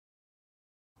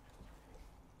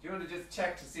Do you want to just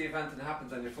check to see if anything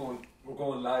happens on your phone? We're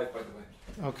going live, by the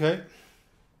way. Okay.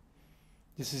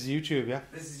 This is YouTube, yeah?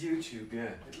 This is YouTube, yeah.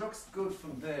 It looks good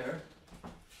from there.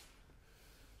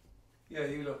 Yeah,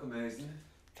 you look amazing.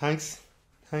 Thanks.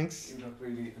 You look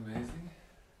really amazing.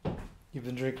 You've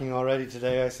been drinking already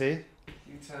today, I see.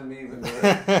 You tell me when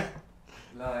we're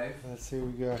live. Let's see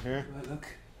what we got here. Well, look.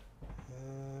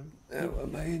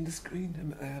 Am I in the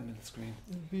screen? I am in the screen.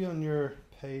 It'll be on your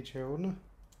page here, wouldn't it?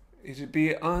 It'd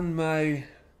be on my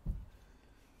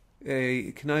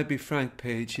Can I Be Frank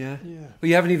page, yeah? Yeah. Well,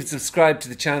 you haven't even subscribed to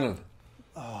the channel.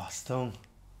 Oh, Stone.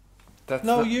 That's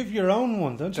No, not, you've your own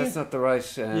one, don't you? that's not the right...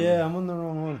 yeah, I'm on the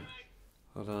wrong one.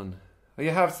 Hold on. Oh, you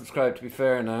have subscribed, to be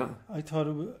fair now. I thought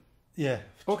it was... Yeah.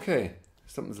 Okay.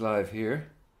 Something's live here.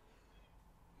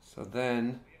 So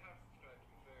then...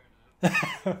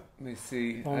 Let me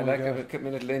see. Oh I my like God. to get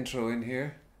my little intro in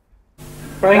here.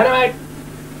 Frank,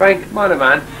 Frank, come on,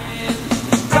 man.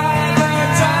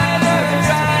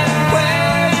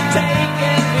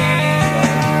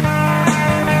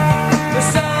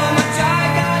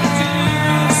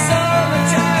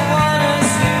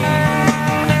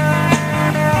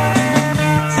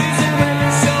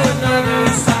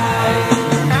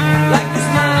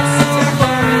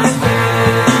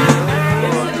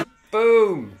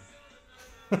 Boom!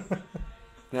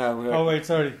 Now we're... Oh, wait,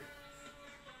 sorry.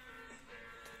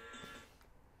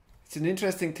 It's an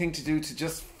interesting thing to do, to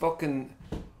just fucking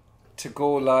to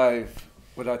go live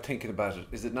without thinking about it,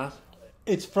 is it not?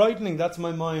 It's frightening. That's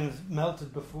my mind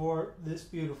melted before this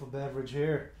beautiful beverage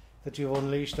here that you've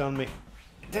unleashed on me.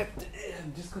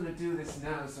 I'm just going to do this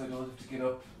now so I don't have to get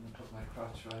up and put my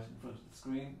crotch right in front of the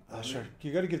screen. Ah, sure.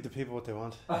 You got to give the people what they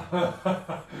want.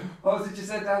 What was it you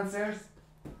said downstairs?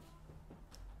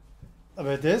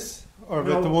 About this? Or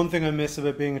about No. the one thing I miss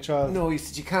about being a child? No, you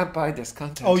said you can't buy this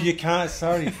content. Oh, you can't.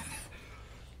 Sorry.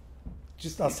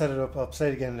 I'll set it up. I'll say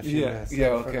it again in a few minutes.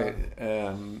 Yeah, I forgot.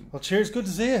 okay. Well, cheers. Good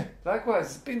to see you. Likewise,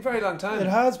 it's been a very long time. It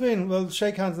has been. Well,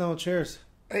 shake hands now. Cheers.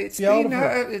 It's Beautiful.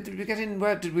 been. Did we get in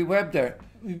web? Did we web there?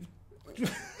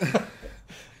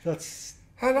 That's.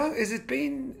 How long is it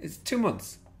been? It's 2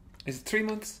 months. Is it 3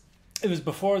 months? It was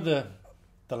before the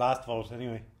last vote,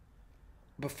 anyway.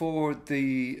 Before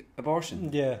the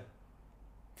abortion Yeah.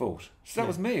 vote. So that Yeah.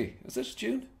 was May. Was it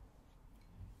June?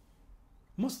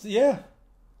 Yeah.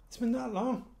 It's been that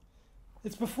long.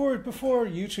 It's before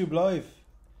YouTube Live.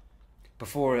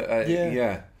 Before, Yeah.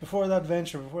 yeah. Before that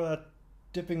venture. Before that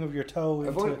dipping of your toe I've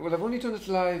into. only done it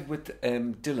live with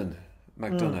Dylan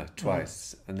McDonough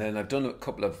twice, and then I've done a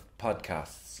couple of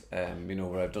podcasts,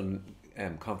 where I've done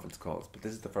conference calls. But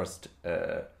this is the first.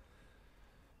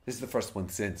 This is the first one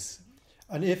since.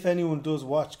 And if anyone does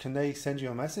watch, can they send you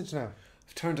a message now?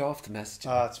 I've turned off the message.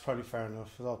 It's probably fair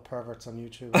enough. With all perverts on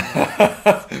YouTube.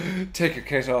 Take your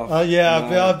kit off. Yeah,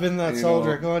 No, I've been that you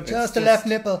soldier know, going, it's just the left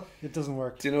nipple. It doesn't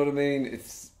work. Do you know what I mean?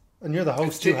 And you're the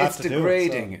host, you have It's to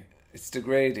degrading. do it. It's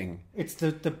degrading. It's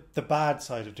the bad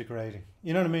side of degrading.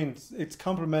 You know what I mean? It's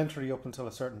complimentary up until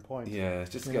a certain point. Yeah,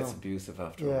 it just You gets know. abusive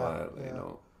after a Yeah, while, yeah. you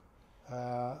know.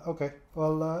 Okay.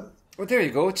 Well, Well, there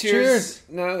you go. Cheers.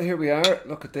 Now, here we are.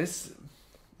 Look at this.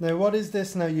 now what is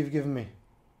this now you've given me?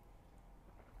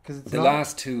 Because it's The not-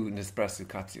 last two Nespresso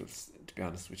capsules, to be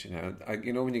honest with you now.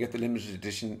 When you get the limited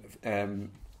edition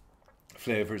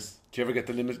flavours, do you ever get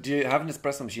the limited... Do you have an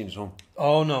espresso machine at home?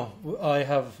 Oh no, I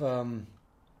have.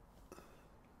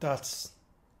 That's.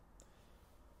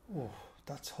 Oh,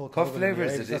 that's Hulk What Hogan flavour in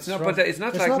the is eggs. it? It's That's not, strong. but it's not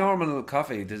It's like not- normal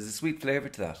coffee. There's a sweet flavour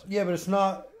to that. Yeah, but it's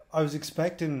not. I was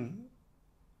expecting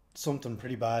something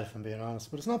pretty bad, if I'm being honest.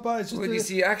 But it's not bad. It's just. Well, you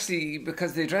see, actually,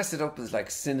 because they dress it up as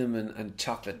like cinnamon and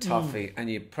chocolate toffee, and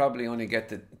you probably only get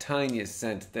the tiniest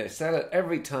scent. They sell it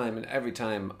every time, and every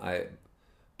time I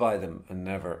buy them and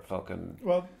never fucking...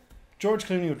 Well, George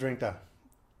Clooney would drink that.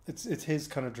 It's his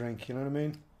kind of drink. You know what I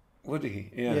mean? Would he?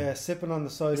 Yeah. Yeah, sipping on the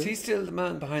side. Is he still the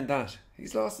man behind that?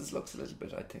 He's lost his looks a little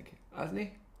bit, I think. Hasn't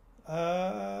he?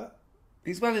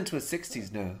 He's well into his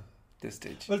 60s now, this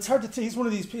stage. Well, it's hard to. He's one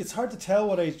of these. It's hard to tell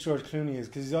what age George Clooney is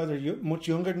because he's either much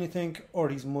younger than you think, or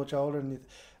he's much older than you.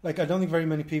 Like, I don't think very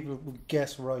many people would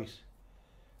guess right.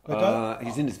 Like,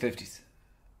 He's in his 50s.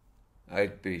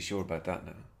 I'd be sure about that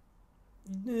now.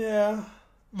 Yeah.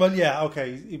 Well, yeah.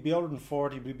 Okay, he'd be older than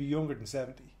 40, but he'd be younger than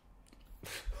 70.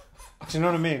 Do you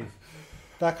know what I mean?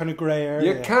 That kind of grey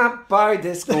area. You can't buy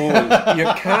this gold. You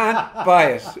can't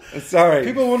buy it. Sorry.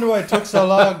 People wonder why it took so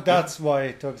long. That's why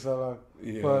it took so long.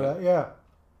 Yeah. But yeah.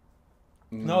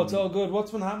 No, it's all good.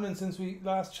 What's been happening since we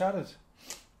last chatted?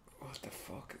 What the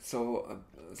fuck? So,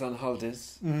 I was on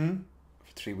holidays Mm-hmm.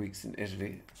 for 3 weeks in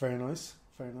Italy. Very nice.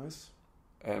 Very nice.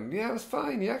 Yeah, it was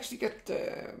fine. You actually get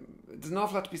there's an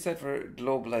awful lot to be said for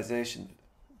globalization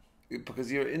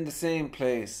because you're in the same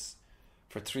place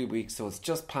for 3 weeks, so it's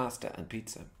just pasta and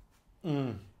pizza.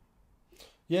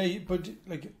 Yeah, but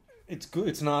like it's good.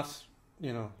 It's not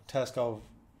Tesco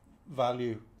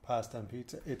value pasta and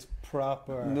pizza. It's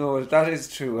proper. No, that is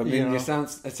true. I mean, You know. it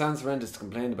sounds horrendous to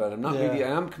complain about. I'm not Yeah. really. I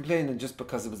am complaining just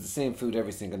because it was the same food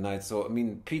every single night. So I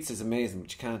mean, pizza's amazing,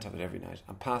 but you can't have it every night,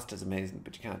 and pasta's amazing,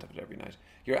 but you can't have it every night.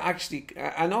 You're actually,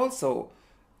 and also,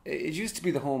 it used to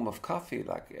be the home of coffee.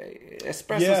 Like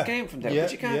espressos Yeah. came from there, Yeah,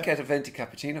 but you can't yeah. get a venti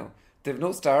cappuccino. They've no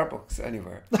Starbucks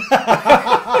anywhere.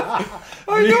 I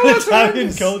know it's Italian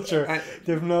horrendous. culture. I-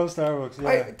 They've no Starbucks.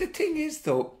 Yeah. the thing is,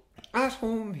 though, at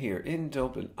home here in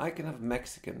Dublin, I can have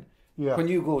Mexican. Yeah. When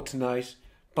you go tonight,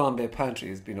 Bombay Pantry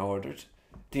has been ordered.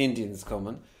 The Indian's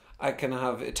coming. I can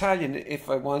have Italian if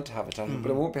I want to have Italian,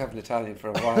 but I won't be having Italian for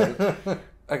a while.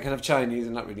 I can have Chinese.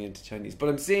 I'm not really into Chinese. But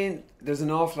I'm saying there's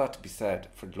an awful lot to be said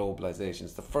for globalization.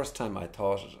 It's the first time I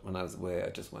thought it when I was away. I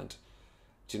just went,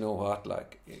 do you know what?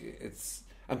 Like, it's...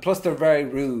 And plus they're very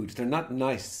rude. They're not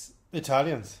nice.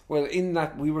 Italians. Well, in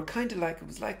that we were kind of like, it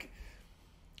was like,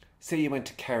 say you went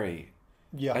to Kerry,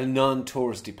 Yeah. a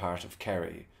non-touristy part of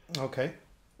Kerry. Okay.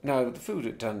 Now, the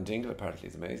food down Dingle apparently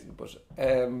is amazing, but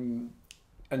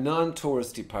a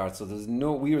non-touristy part, so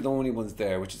we were the only ones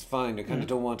there, which is fine. I kind of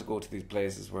don't want to go to these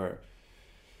places where,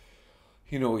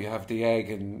 you have the egg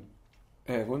and,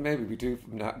 well, maybe we do,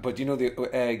 but the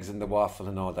eggs and the waffle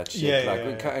and all that shit.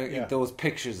 Yeah. Those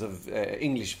pictures of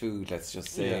English food, let's just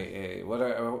say,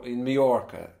 in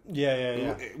Mallorca.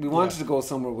 Yeah. We wanted to go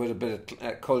somewhere with a bit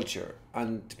of culture,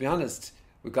 and to be honest,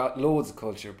 we got loads of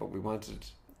culture, but we wanted...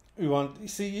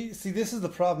 See, this is the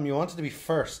problem. You wanted to be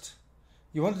first.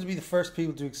 You wanted to be the first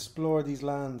people to explore these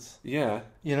lands. Yeah.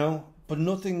 But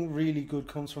nothing really good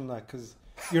comes from that because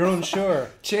you're unsure.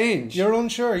 Change. You're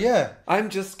unsure, yeah. I'm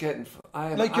just getting...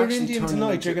 Like you're Indian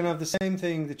tonight, you're going to have the same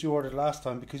thing that you ordered last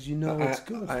time because you know it's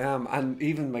good. I am, and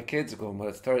even my kids are going, well,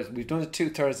 it's Thursday. We've done it 2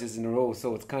 Thursdays in a row,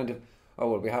 so it's kind of,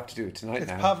 we have to do it tonight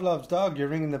It's now. Pavlov's dog. You're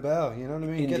ringing the bell. You know what I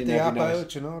mean? Indian Get the app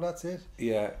every night. out. That's it.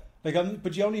 Yeah.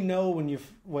 But you only know when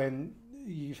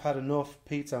you've had enough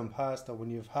pizza and pasta when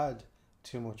you've had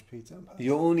too much pizza and pasta.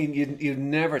 You'd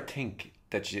never think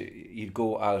that you'd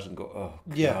go out and go, oh,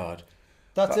 God. Yeah.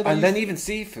 That's it. And then even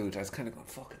seafood, I was kind of going,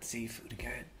 fucking seafood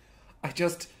again.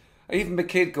 Even my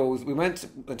kid goes, we went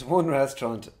to one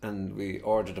restaurant and we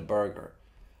ordered a burger.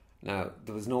 Now,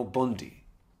 there was no Bundy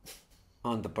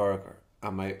on the burger.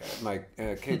 And my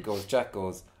kid goes, Jack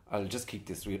goes, I'll just keep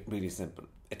this really simple.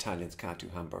 Italians can't do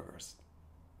hamburgers.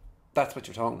 That's what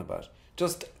you're talking about.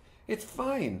 It's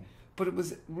fine. But it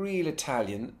was real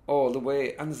Italian all the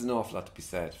way. And there's an awful lot to be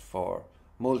said for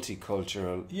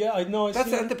multicultural. Yeah, I know.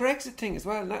 And the Brexit thing as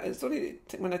well. It's only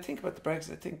when I think about the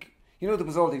Brexit, I think, there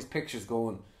was all these pictures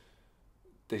going.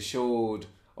 They showed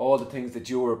all the things that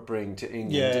Europe bring to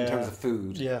England in terms of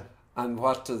food. Yeah. And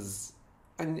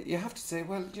and you have to say,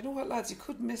 well, you know what, lads, you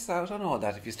could miss out on all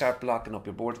that if you start blocking up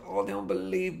your boards. All the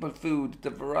unbelievable food,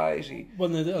 the variety. Well,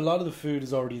 a lot of the food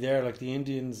is already there. Like the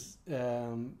Indians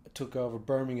took over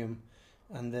Birmingham,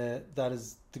 and that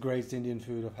is the greatest Indian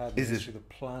food I've had in the history of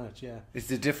the planet. Yeah,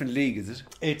 It's a different league, is it?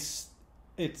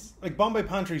 It's like Bombay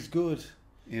Pantry's good.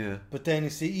 Yeah. But then you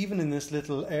see, even in this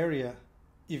little area,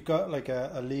 you've got like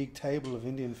a league table of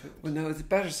Indian food. Well, now, is it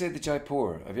better to say the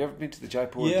Jaipur? Have you ever been to the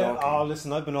Jaipur? Yeah. Dalkey? Oh,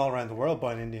 listen, I've been all around the world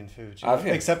buying Indian food. Have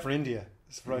you? Except for India.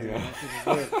 Surprisingly.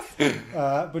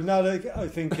 Yeah. But now, I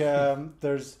think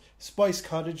there's Spice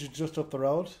Cottage just up the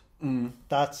road. Mm.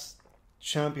 That's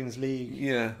Champions League.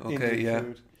 Yeah. Okay. Indian Yeah.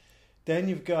 food. Then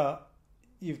you've got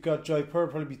Jaipur,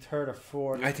 probably be third or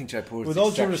fourth. I think Jaipur. With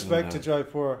all due respect to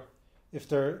Jaipur, if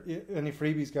there any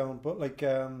freebies going, but like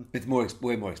it's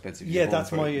way more expensive. yeah,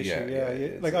 that's my issue.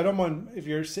 Yeah. Like I don't mind if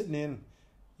you're sitting in,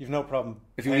 you've no problem.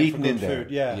 If you're paying eating for in good there,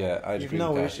 food. Yeah, I'd you've agree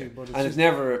no with that, issue. But it's and just, it's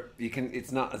never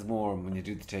it's not as warm when you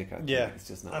do the takeout. yeah, It's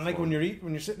just not. and as like warm.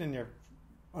 when you're sitting in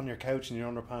on your couch in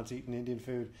your underpants eating Indian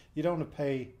food, you don't want to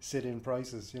pay sit-in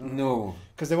prices, No,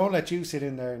 because they won't let you sit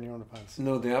in there in your underpants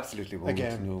no, they absolutely won't.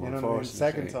 again. No, you know what I mean? unfortunately.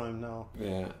 Second time, no.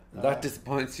 Yeah, that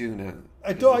disappoints you now.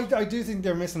 I do think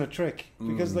they're missing a trick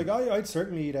because like I'd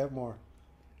certainly eat out more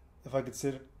if I could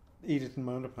eat it in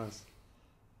my underpants.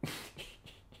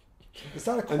 Is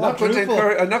that a quadruple?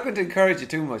 I'm not going to encourage you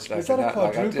too much. Like Is that a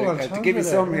quadruple I have to give you entendre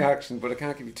some there? reaction, but I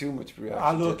can't give you too much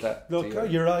reaction. Look, to that.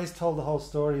 your eyes told the whole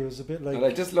story. It was a bit like... And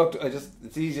I just looked.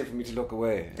 It's easier for me to look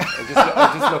away.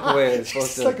 I just look away. It's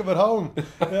supposed It's like to. I'm at home.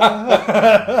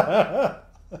 Yeah.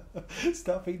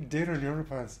 Stop eating dinner in your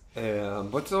underpants.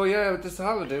 But so yeah, this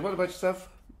holiday. What about yourself?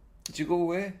 Did you go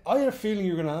away? I had a feeling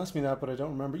you were going to ask me that, but I don't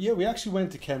remember. Yeah, we actually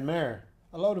went to Kenmare.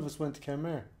 A lot of us went to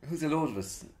Kenmare. Who's a load of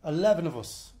us? 11 of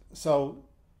us. So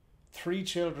 3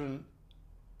 children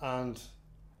and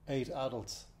 8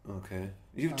 adults. Okay.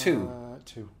 You've 2?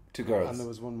 2. 2 girls? And there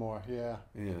was one more, yeah.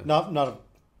 Yeah. Not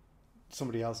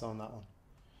somebody else on that one.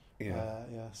 Yeah.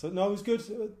 Yeah. So, no, it was good.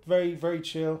 Very, very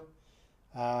chill.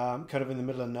 Kind of in the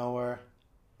middle of nowhere.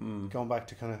 Going back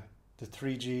to kind of the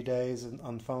 3G days and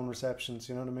on phone receptions,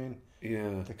 you know what I mean?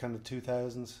 Yeah. The kind of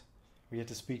 2000s where you had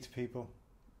to speak to people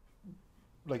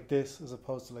like this as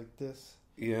opposed to like this.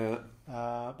 Yeah.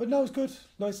 But no, it was good.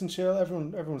 Nice and chill.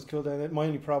 Everyone was cool down there. My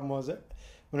only problem was that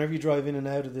whenever you drive in and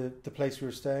out of the place we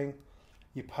were staying,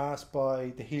 you pass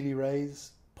by the Healy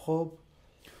Rays pub.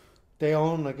 They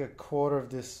own like a quarter of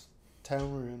this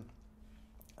town we're in.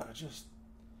 And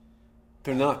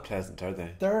They're not pleasant, are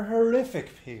they? they're horrific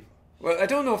people. Well, I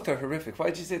don't know if they're horrific. Why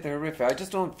did you say they're horrific? I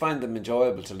just don't find them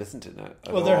enjoyable to listen to now.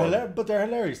 Well, they're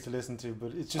hilarious to listen to,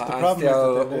 but it's just the problem is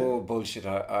is that bullshit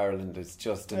Ireland is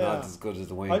just not as good as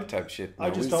the Wayne type shit. I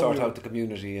Now, just we'll thought sort we were- out the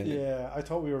community and Yeah, I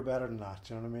thought we were better than that,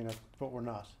 do you know what I mean? But we're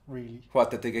not, really.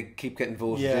 what, that they keep getting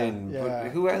voted Yeah, in. yeah.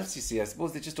 But who else you see? I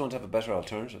suppose they just don't have a better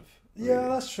alternative. Yeah, really.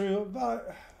 that's true.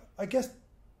 But I guess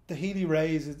the Healy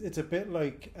Rays, it's a bit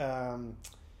like,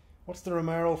 what's the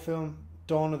Romero film?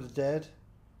 Dawn of the Dead?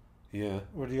 Yeah,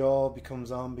 Where they all become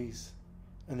zombies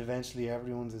and eventually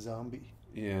everyone's a zombie.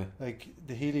 yeah. Like,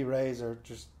 the Healy Rays are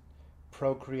just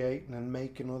procreating and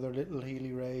making other little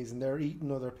Healy Rays and they're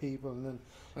eating other people and then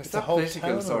It's it's that a whole political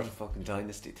town sort of- of fucking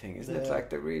dynasty thing, isn't it? Yeah. Like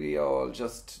they really all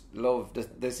just love.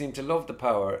 They seem to love the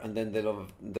power, and then they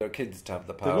love their kids to have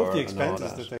the they power. love the and all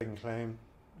expenses that they can claim.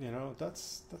 You know,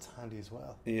 that's handy as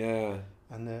well. Yeah,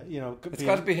 And you know, it's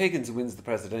got to be Higgins who wins the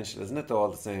presidential, isn't it? Though all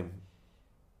the same.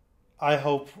 I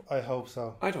hope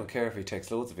so. I don't care if he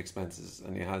takes loads of expenses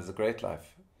and he has a great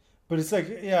life. But it's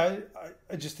like, yeah,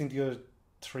 I just think the other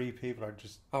 3 people are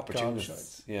just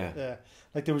Opportunists. gobshites. Yeah. Yeah,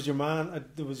 like there was your man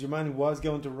who was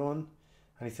going to run,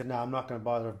 and he said, "No, I'm not going to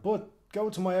bother. But go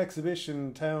to my exhibition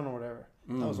in town or whatever."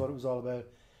 That was what it was all about.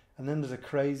 And then there's a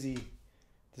crazy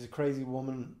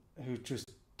woman who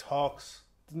just talks,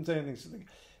 doesn't say anything. She's like,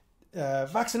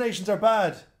 "Vaccinations are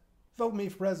bad. Vote me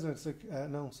for president." It's like,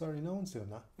 no, sorry, no one's doing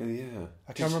that. Yeah.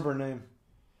 I can't remember her name.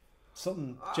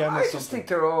 Something Gemma. I just something. think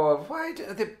they're all. Why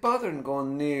are they bothering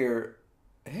going near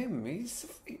him?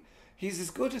 He's as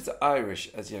good as Irish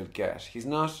as you'll get. He's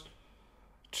not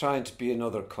trying to be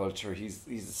another culture. He's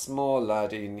a small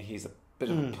laddie and he's a bit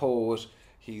of a poet.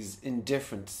 He's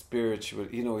indifferent spiritual.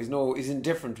 You know, he's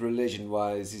indifferent religion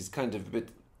wise. He's kind of a bit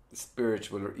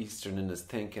spiritual or Eastern in his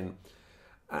thinking.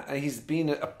 He's been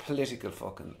a political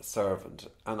fucking servant,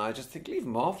 and I just think leave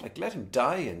him off. Like, let him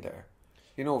die in there,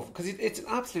 you know, because it's an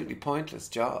absolutely pointless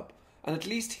job. And at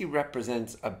least he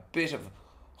represents a bit of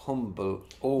humble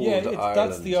old Ireland.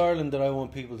 That's the Ireland that I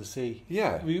want people to see.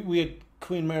 Yeah, We had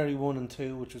Queen Mary 1 and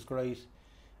 2, which was great,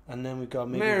 and then we got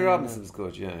Mary Robinson's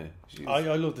good. Yeah, I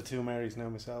love the 2 Marys now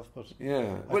myself, but yeah. I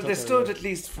Well, thought they they stood were- at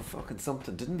least for fucking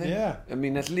something, didn't they? Yeah. I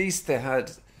mean, at least they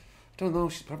had. I don't know.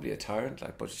 She's probably a tyrant,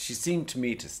 like, but she seemed to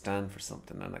me to stand for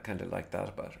something, and I kind of like that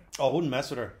about her. I wouldn't mess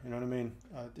with her. You know what I mean?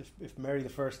 If Mary the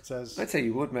First says, I'd say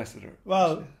you would mess with her.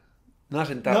 well,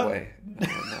 Not in that Not- way. No,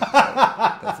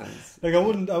 that sounds... like I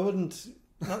wouldn't.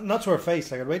 Not to her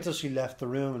face. Like I'd wait till she left the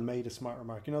room and made a smart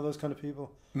remark. You know those kind of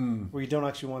people where you don't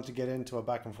actually want to get into a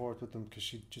back and forth with them because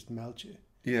she'd just melt you.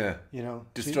 Yeah. You know,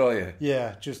 Destroy you.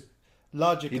 Yeah, just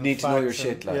logic. You and need to know your facts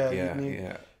shit, and- like, you'd need-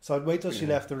 yeah. So I'd wait till she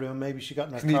left the room. Maybe she got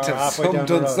in her You need car to have halfway down the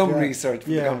done road. some yeah. research for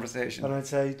the conversation. And I'd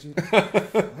say,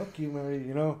 "Fuck you, Mary,"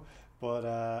 you know.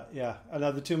 But yeah, and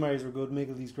the 2 Marys were good.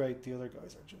 Miggley's great. The other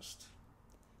guys are just.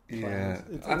 Yeah.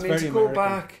 It's I mean, very to go American.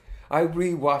 back, I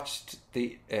rewatched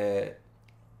the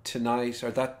Tonight,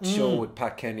 or that show with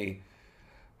Pat Kenny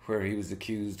where he was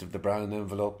accused of the brown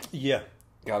envelope, Yeah.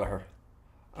 Gallagher.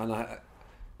 And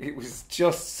it was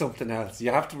just something else.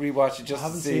 You have to rewatch it just I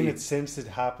haven't to see. seen it since it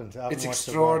happened. I haven't It's watched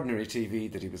it extraordinary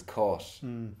TV that he was caught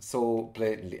so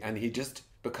blatantly, and he just,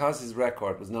 because his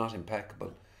record was not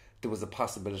impeccable, there was a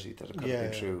possibility that it could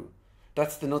have been true.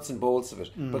 That's the nuts and bolts of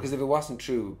it. Because if it wasn't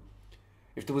true,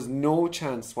 if there was no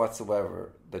chance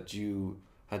whatsoever that you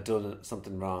had done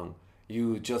something wrong,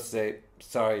 you would just say,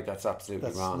 sorry, that's absolutely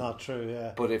That's wrong. not true,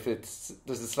 yeah. But if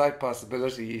there's a slight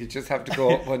possibility, you just have to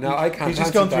go, well, now I can't He's just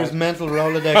answer gone through that. his mental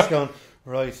Rolodex going,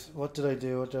 right, what did I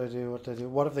do?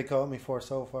 What have they caught me for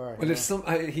so far? Well,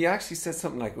 he actually said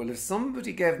something like, well, if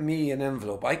somebody gave me an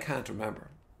envelope, I can't remember.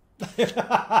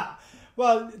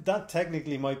 Well, that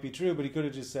technically might be true, but he could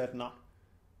have just said, no.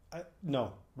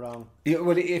 No, wrong. Yeah,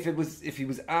 well, if he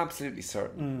was absolutely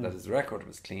certain that his record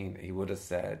was clean, he would have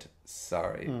said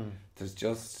sorry. There's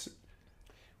just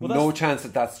no chance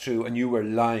that that's true, and you were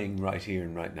lying right here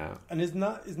and right now. And isn't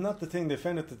that the thing? They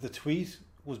found out that the tweet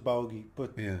was bogey,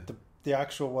 but the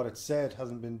actual what it said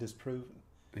hasn't been disproven.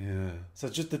 Yeah. So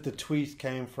it's just that the tweet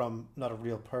came from not a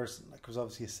real person. Like, it was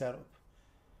obviously a setup,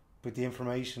 but the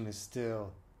information is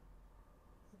still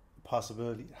a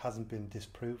possibility. It hasn't been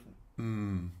disproven.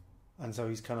 And so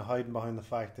he's kind of hiding behind the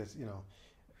fact that, you know,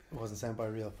 it wasn't sent by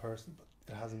a real person,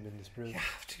 but it hasn't been disproven. You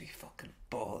have to be fucking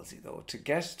ballsy, though, to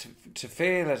get to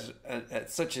fail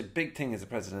at such a big thing as a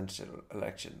presidential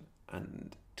election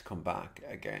and to come back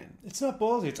again. It's not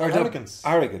ballsy, it's arrogance.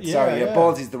 Arrogance, Yeah, sorry. yeah.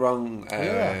 Ballsy is the wrong...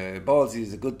 Ballsy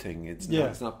is a good thing. It's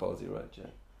not ballsy, right?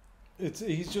 Yeah.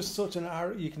 He's just such an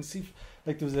you can see,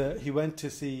 like, he went to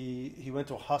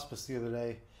a hospice the other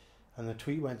day, and the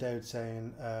tweet went out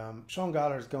saying Sean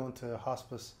Gallagher's going to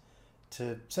hospice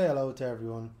to say hello to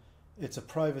everyone. It's a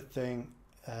private thing,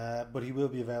 but he will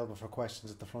be available for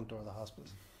questions at the front door of the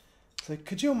hospice. It's like,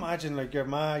 could you imagine, like, your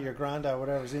ma, your granddad,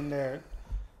 whatever's in there,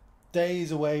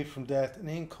 days away from death, and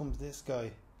in comes this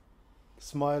guy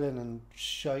smiling and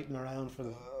shiting around for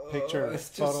the picture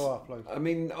photo op. Like, I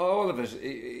mean, all of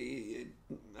it,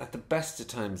 at the best of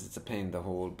times it's a pain in the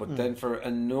hole, but then for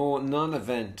a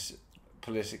non-event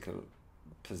political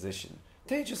position,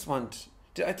 they just want...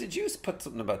 Did you put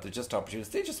something about the just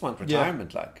opportunities? They just want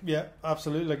retirement, Yeah,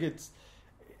 absolutely. Like, it's...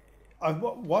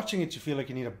 watching it, you feel like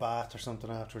you need a bath or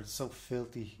something after. It's so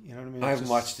filthy, you know what I mean? I haven't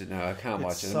watched it now. I can't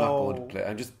watch it. I'm not going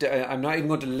to play. I'm not even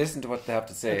going to listen to what they have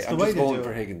to say. I'm just voting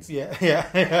for Higgins. Yeah.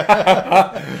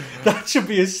 That should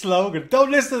be a slogan. Don't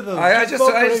listen to them. I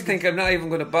just think I'm not even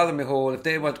going to bother my whole. If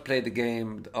they want to play the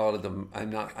game, all of them,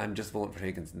 I'm not. I'm just voting for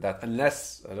Higgins, and that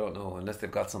unless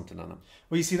they've got something on him.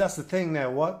 Well, you see, that's the thing now.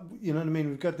 What, you know what I mean?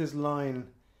 We've got this line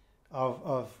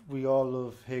of we all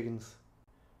love Higgins.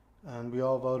 And we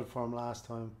all voted for him last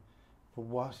time, but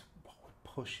what would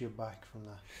push you back from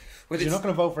that? Well, you're not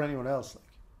going to vote for anyone else. Like.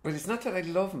 Well, it's not that I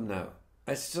love him now.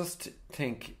 I just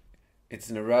think it's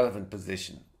an irrelevant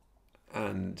position,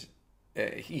 and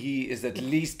he is at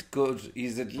least good.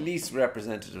 He's at least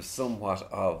representative somewhat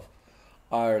of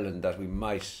Ireland that we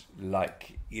might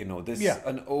like. You know,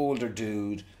 an older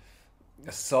dude,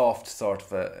 a soft sort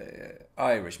of a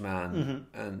Irish man,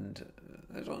 and.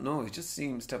 I don't know. He just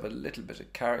seems to have a little bit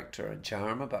of character and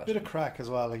charm about him. Bit of crack as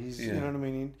well. Like, he's, you know what I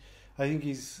mean. I think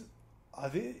as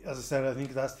I said, I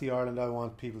think that's the Ireland I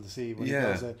want people to see when he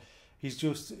goes out. He's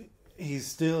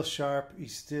still sharp.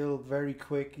 He's still very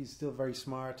quick. He's still very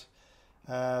smart.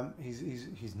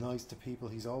 He's nice to people.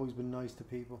 He's always been nice to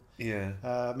people.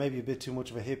 Yeah. Maybe a bit too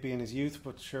much of a hippie in his youth,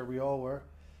 but sure, we all were.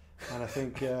 And I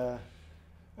think.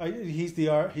 He's the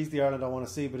Ireland I want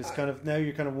to see, but it's kind of now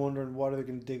you're kind of wondering what are they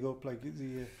going to dig up? Like,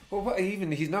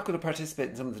 he's not going to participate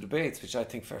in some of the debates, which I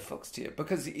think fair fucks to you,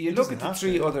 because you look at the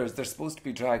three others. They're supposed to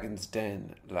be Dragon's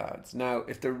Den lads. Now,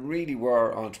 if there really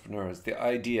were entrepreneurs, the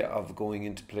idea of going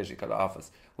into political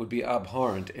office would be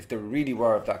abhorrent if there really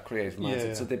were of that creative mindset.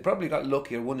 Yeah. So they probably got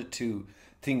lucky or one or two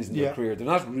things in their career. They're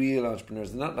not real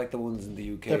entrepreneurs. They're not like the ones in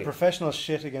the UK. They're professional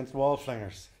shit against wall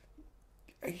flingers.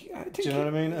 Do you know what I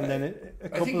mean? And then a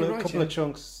couple of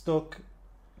chunks stuck.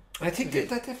 I think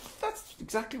that's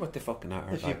exactly what they fucking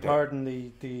are. If you pardon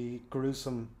the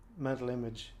gruesome mental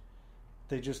image,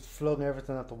 they just flung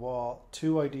everything at the wall.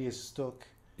 Two ideas stuck.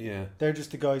 Yeah, they're just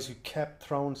the guys who kept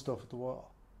throwing stuff at the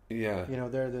wall. Yeah, you know,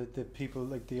 they're the people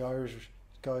like the Irish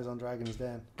guys on Dragon's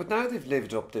Den. But now they've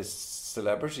lived up this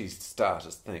celebrity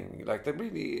status thing. Like, they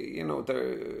really, you know,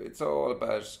 it's all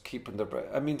about keeping their breath.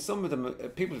 I mean, some of them,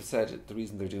 people have said the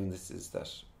reason they're doing this is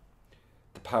that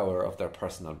the power of their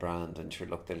personal brand, and sure,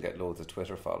 look, they'll get loads of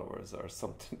Twitter followers or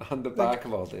something on the back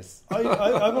of all this.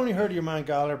 I've only heard of your man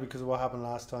Gallagher because of what happened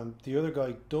last time. The other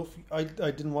guy, Duffy, I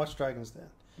didn't watch Dragon's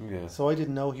Den, so I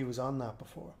didn't know he was on that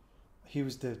before. He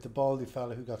was the baldy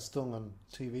fella who got stung on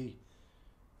TV.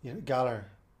 You know, Gallagher.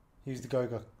 He's the guy who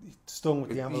got stung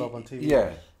with the envelope on TV. Yeah.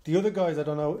 The other guys, I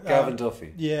don't know. Gavin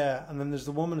Duffy. Yeah, and then there's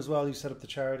the woman as well who set up the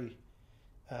charity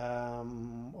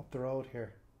up the road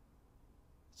here.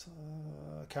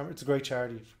 It's a great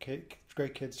charity,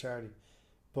 great kids charity.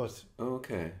 But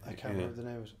okay, I can't remember the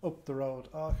name of it. Up the road.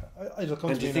 Oh, it'll come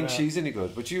and to do you think she's any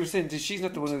good? But you were saying she's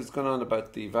not the one who's gone on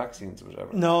about the vaccines or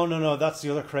whatever. No. That's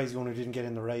the other crazy one who didn't get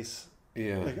in the race.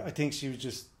 Yeah. Like, I think she was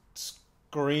just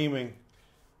screaming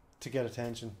to get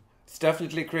attention. It's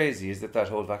definitely crazy, is it, that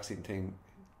whole vaccine thing?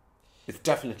 It's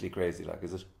definitely crazy, like,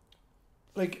 is it?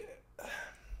 Like,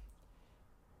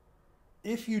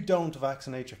 if you don't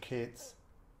vaccinate your kids,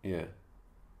 yeah,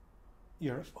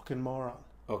 you're a fucking moron.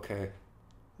 Okay.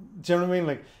 Do you know what I mean?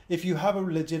 Like, if you have a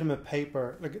legitimate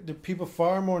paper, like the people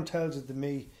far more intelligent than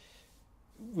me,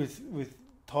 with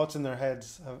thoughts in their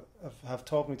heads, have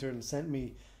talked me through it and sent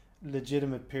me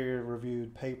legitimate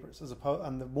peer-reviewed papers, as opposed,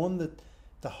 and the one that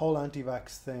the whole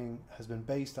anti-vax thing has been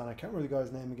based on. I can't remember the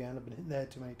guy's name again. I've been hit in the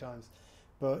head too many times,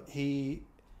 but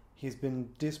he's been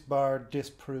disbarred,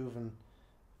 disproven.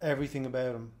 Everything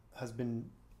about him has been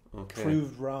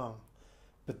proved wrong.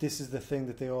 But this is the thing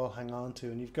that they all hang on to,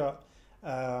 and you've got.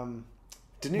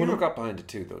 De Niro got behind it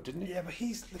too, though, didn't he? Yeah, but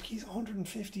he's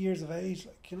 150 years of age.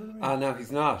 Like, you know what I mean? Ah, no,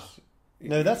 he's not.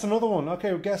 No, that's another one.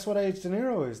 Okay, well, guess what age De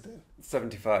Niro is then?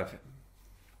 75.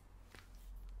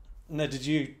 Now,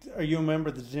 are you a member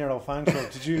of the De Niro fan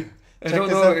club? Did you? I don't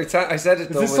know. I said it.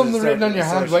 Is though, this something written on your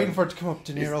hand, assertion. waiting for it to come up?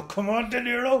 De Niro, come on, De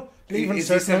Niro. Leaving Is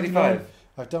he 75?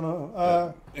 I don't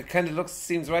know. It kind of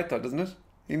seems right though, doesn't it?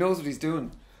 He knows what he's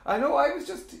doing. I know. I was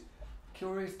just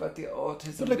curious about the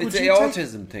autism. But, like, it's the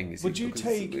autism thing. You see, would you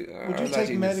take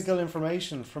medical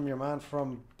information from your man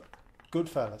from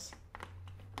Goodfellas?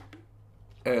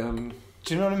 Um.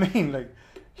 Do you know what I mean? Like,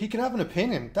 he can have an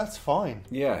opinion. That's fine.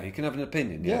 Yeah, he can have an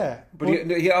opinion. Yeah, Yeah, but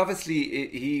he obviously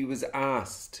he was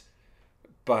asked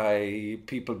by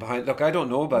people behind. Look, I don't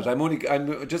know about it.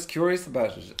 I'm just curious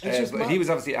about it. But he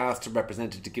was obviously asked to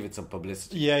represent it to give it some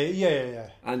publicity. Yeah.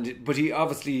 But he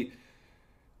obviously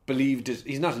believed it.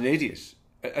 He's not an idiot.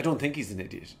 I don't think he's an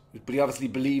idiot. But he obviously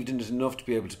believed in it enough to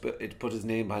be able to put his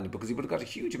name behind it, because he would have got a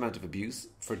huge amount of abuse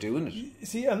for doing it.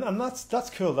 See, and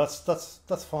that's cool.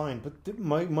 That's fine. But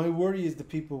my worry is that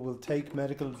people will take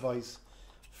medical advice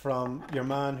from your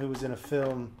man who was in a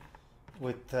film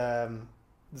with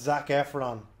Zac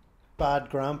Efron, Bad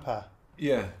Grandpa.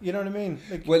 Yeah. You know what I mean?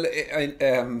 Like, Well,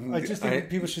 I just think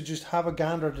people should just have a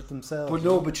gander at it themselves. But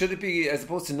no, but should it be, as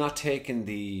opposed to not taking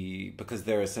because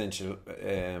they're essential,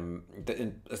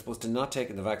 as opposed to not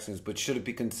taking the vaccines, but should it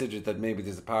be considered that maybe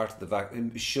there's a part of the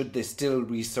vaccine, should they still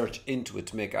research into it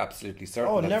to make absolutely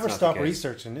certain? Oh, that never it's not stop the case?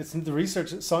 research. It's the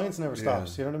research. Science never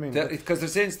stops. You know what I mean? Because they're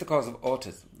saying it's the cause of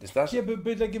autism. Is that? Yeah, but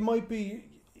like, it might be,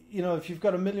 if you've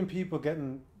got 1 million people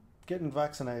getting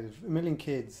vaccinated, 1 million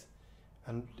kids,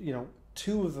 and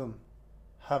 2 of them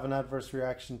have an adverse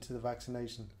reaction to the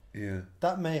vaccination. Yeah.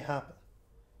 That may happen.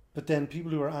 But then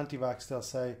people who are anti-vax, they'll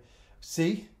say,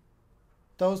 see,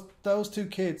 those 2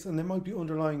 kids, and there might be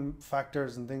underlying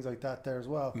factors and things like that there as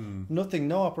well.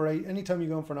 Anytime you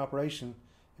go in for an operation,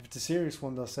 if it's a serious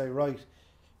one, they'll say, right,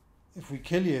 if we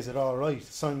kill you, is it all right?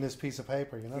 Sign this piece of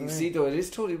paper, you know what I mean? See, though, it is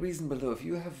totally reasonable, though, if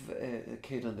you have a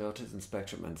kid on the autism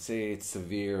spectrum and say it's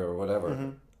severe or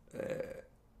whatever,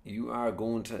 you are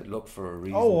going to look for a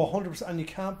reason. Oh, 100%, and you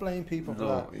can't blame people for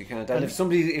that. No, you can't. And if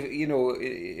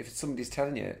somebody's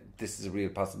telling you this is a real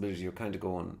possibility, you're kind of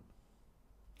going,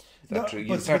 is that true?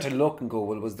 You start to look and go,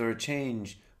 well, was there a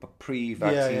change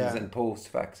pre-vaccines and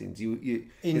post-vaccines?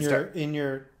 In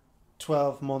your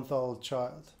 12-month-old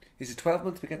child. Is it 12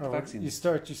 months we get the vaccines? You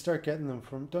start getting them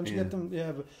from. Don't you get them?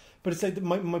 Yeah, but it's like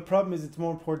my problem is it's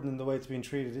more important than the way it's being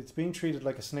treated. It's being treated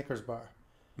like a Snickers bar.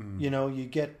 You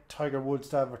get Tiger Woods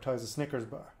to advertise a Snickers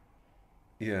bar.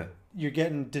 Yeah. You're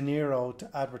getting De Niro to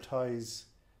advertise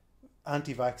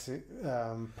anti-vax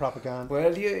propaganda.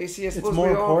 Well, you see, I suppose it's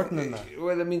more important than that.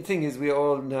 Well, I mean, thing is, we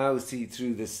all now see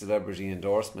through this celebrity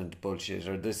endorsement bullshit,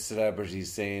 or this celebrity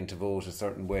saying to vote a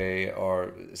certain way,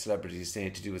 or celebrities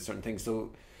saying to do a certain thing.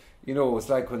 So, it's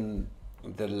like when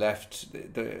the left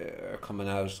are coming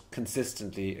out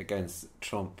consistently against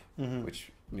Trump,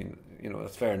 which, I mean,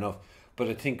 that's fair enough. But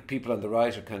I think people on the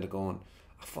right are kind of going,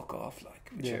 oh, fuck off,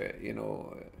 like, don't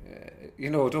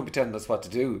be telling us what to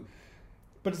do.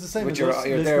 But it's the same.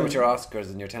 You're there with your Oscars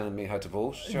and you're telling me how to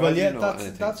vote. Sure, well, yeah,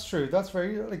 that's true. That's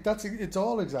very it's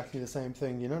all exactly the same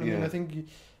thing. You know what I mean? I think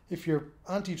if you're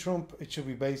anti-Trump, it should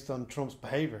be based on Trump's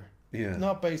behaviour. Yeah.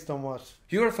 Not based on what.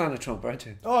 You're a fan of Trump, aren't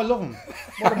you? Oh, I love him.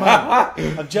 What a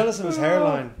man! I'm jealous of his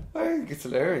hairline. I think it's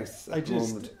hilarious.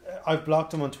 I've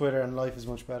blocked him on Twitter, and life is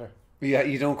much better. Yeah,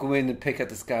 you don't go in and pick at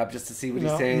the scab just to see what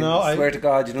he's saying. No, I swear to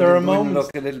God, you don't even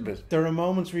look a little bit. There are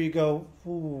moments where you go,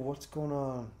 ooh, what's going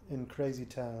on in Crazy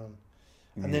Town?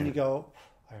 And then you go,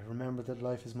 I remember that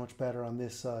life is much better on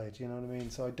this side. You know what I mean?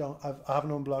 So I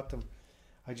haven't unblocked him.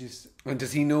 And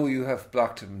does he know you have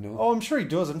blocked him? No. Oh, I'm sure he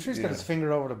does. I'm sure he's got his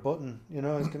finger over the button. He's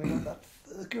going to get that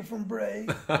fucker from Bray.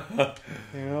 But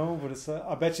it's.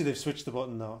 I bet you they've switched the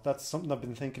button now. That's something I've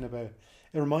been thinking about.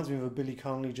 It reminds me of a Billy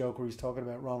Connolly joke where he's talking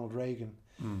about Ronald Reagan,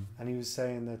 and he was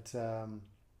saying that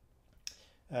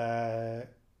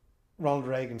Ronald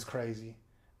Reagan's crazy,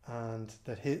 and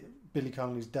that Billy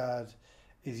Connolly's dad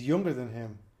is younger than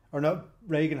him. Or no,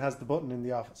 Reagan has the button in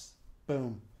the office.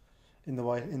 Boom. In the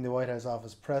White House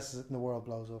office, presses it and the world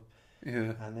blows up.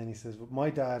 Yeah. And then he says, well, my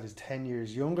dad is 10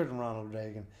 years younger than Ronald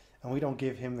Reagan, and we don't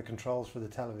give him the controls for the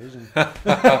television.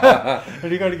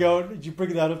 And you got to go, did you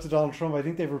bring that up to Donald Trump? I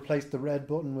think they've replaced the red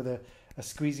button with a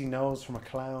squeezy nose from a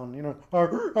clown, you know.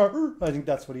 I think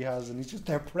that's what he has, and he's just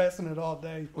there pressing it all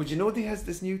day. Well, you know he has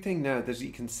this new thing now that he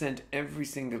can send every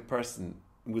single person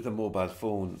with a mobile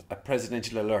phone a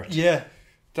presidential alert. Yeah.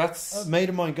 That's... A mate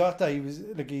of mine got that. He was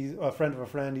like, he's a friend of a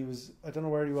friend. He was, I don't know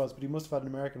where he was, but he must have had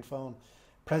an American phone.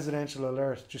 Presidential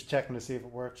alert, just checking to see if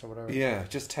it works or whatever. Yeah,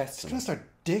 just He's testing. going to start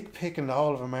dick picking the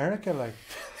whole of America, like.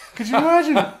 Could you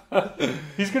imagine?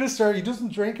 He's going to start, he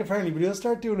doesn't drink apparently, but he'll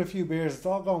start doing a few beers. It's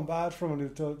all going bad for him.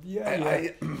 And he'll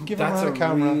give him that's a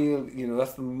camera. real, you know,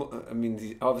 that's the, I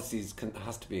mean, obviously he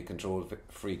has to be a control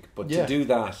freak, but Yeah. to do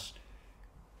that,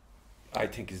 I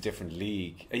think is a different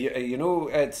league. You know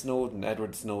Edward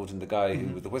Snowden, the guy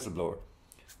who was the whistleblower.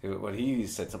 Well, he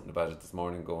said something about it this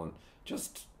morning, going,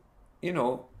 just, you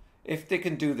know, if they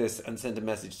can do this and send a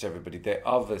message to everybody, they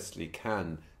obviously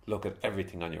can look at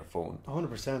everything on your phone.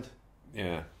 100%.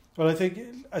 Yeah. Well, I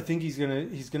think he's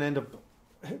gonna end up.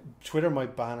 Twitter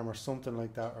might ban him or something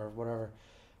like that or whatever,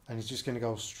 and he's just gonna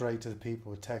go straight to the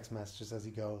people with text messages as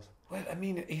he goes. Well, I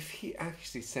mean, if he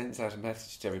actually sends out a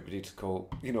message to everybody to go,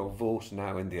 you know, vote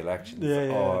now in the elections,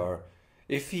 or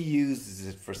if he uses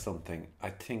it for something, I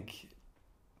think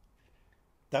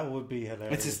that would be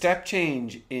hilarious. it's a step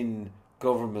change in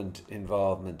government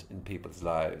involvement in people's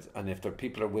lives, and if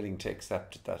people are willing to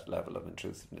accept that level of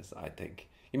intrusiveness, I think.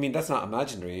 You mean, that's not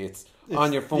imaginary. It's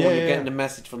on your phone. You're getting a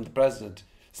message from the president.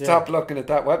 Stop looking at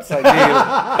that website, Neil.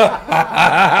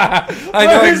 I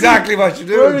know exactly what you're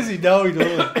doing. Where does he know he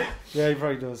does? Yeah, he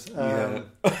probably does.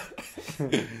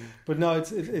 But no,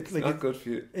 it's like not good for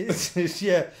you. It's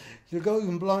you'll go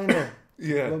even blinder.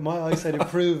 Yeah. But my eyesight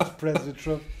improved, President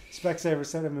Trump. Specsavers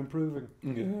said I'm improving.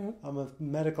 Yeah. I'm a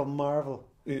medical marvel.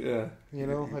 Yeah. You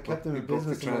know, I kept him in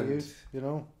business in my youth. You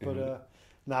know, but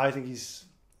no, I think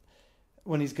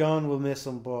when he's gone, we'll miss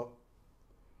him. But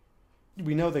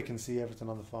we know they can see everything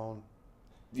on the phone.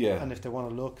 Yeah. And if they want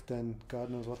to look, then God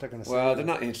knows what they're going to see. Well, they're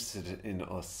not interested in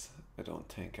us, I don't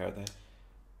think, are they?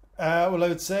 Well, I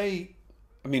would say.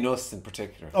 I mean, us in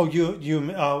particular. Oh,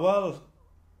 well,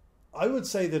 I would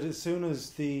say that as soon as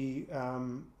the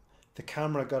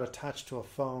camera got attached to a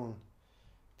phone,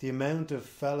 the amount of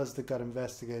fellas that got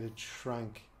investigated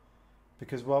shrank.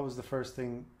 Because what was the first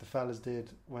thing the fellas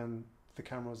did when the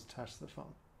camera was attached to the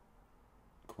phone?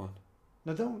 Go on.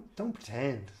 No, don't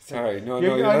pretend. Sorry, I'm not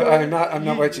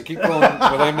with you. Keep going,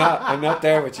 but I'm not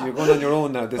there with you. You're going on your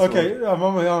own now. I'm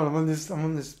on my own. I'm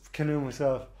on this canoe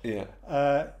myself.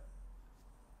 Yeah.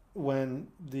 When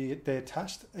they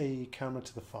attached a camera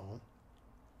to the phone,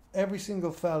 every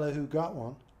single fella who got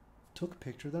one took a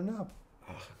picture of their knob.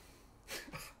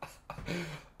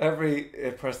 Every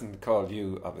person called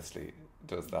you obviously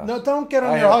does that. No, don't get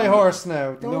on your high horse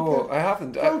now. I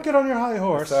haven't. Don't get on your high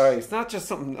horse. Sorry, it's not just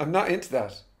something. I'm not into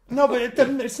that. No, but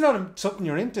it's not something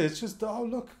you're into. It's just, oh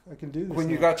look, I can do this. When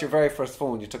you got your very first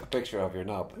phone, you took a picture of your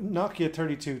knob. Nokia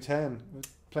 3210,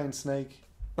 playing Snake.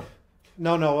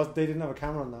 No, they didn't have a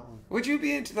camera on that one. Would you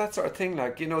be into that sort of thing?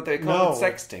 Like, you know, they call it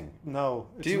sexting. No.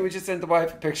 Would you send the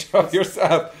wife a picture of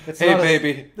yourself? Hey,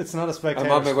 baby. It's not a spectator.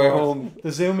 I'm on my way home.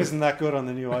 The zoom isn't that good on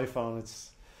the new iPhone.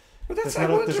 But I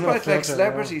wonder about like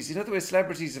celebrities. You know the way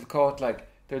celebrities have caught, like,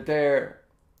 they're there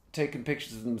taking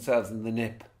pictures of themselves in the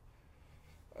nip.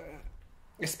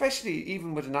 Especially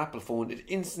even with an Apple phone, it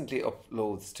instantly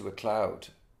uploads to a cloud.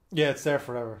 Yeah, it's there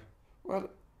forever.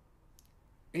 Well,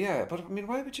 yeah, but I mean,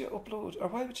 why would you upload, or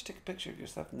why would you take a picture of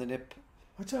yourself in the nip?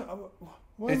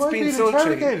 Why am I being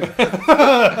interrogated?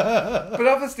 But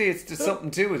obviously, it's just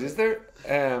something to it, is there?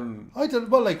 I don't.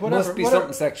 Well, like whatever. Must be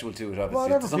something sexual to it,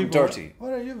 obviously. Something dirty.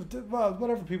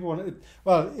 Whatever people want.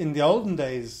 Well, in the olden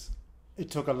days, it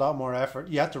took a lot more effort.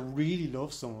 You had to really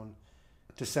love someone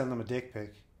to send them a dick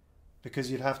pic,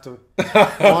 because you'd have to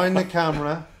find the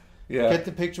camera, get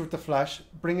the picture with the flash,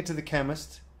 bring it to the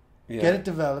chemist. Yeah. Get it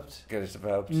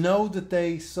developed. Know that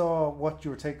they saw what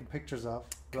you were taking pictures of,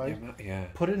 right? Yeah.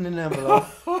 Put it in an envelope,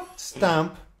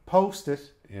 stamp, post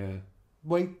it. Yeah.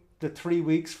 Wait the 3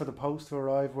 weeks for the post to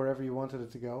arrive wherever you wanted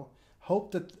it to go.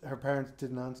 Hope that her parents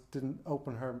didn't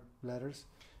open her letters.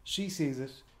 She sees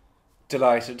it.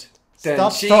 Delighted.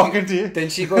 Stop talking to you. Then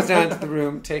she goes down to the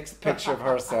room, takes a picture of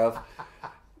herself,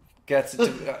 gets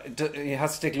it. He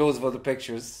has to take loads of other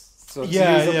pictures. So to use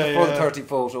up the full 30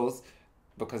 photos.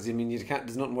 Because, I mean, you can't.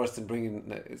 There's nothing worse than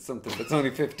bringing something that's only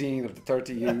 15 of the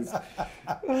 30 used.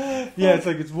 Yeah, it's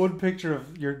like it's one picture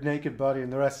of your naked body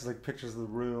and the rest is like pictures of the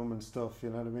room and stuff,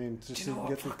 you know what I mean? Just, do you know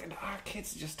what? Our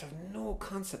kids just have no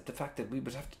concept of the fact that we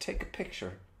would have to take a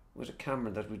picture with a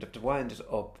camera that we'd have to wind it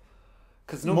up.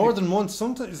 Cause more than once.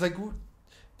 Sometimes it's like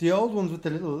the old ones with the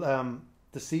little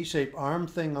the C-shaped arm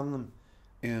thing on them.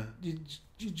 Yeah.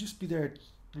 You'd just be there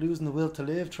losing the will to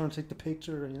live, trying to take the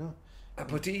picture, you know.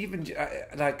 But even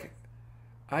like,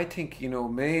 I think, you know,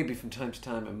 maybe from time to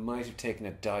time I might have taken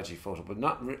a dodgy photo, but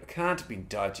it can't have been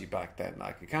dodgy back then.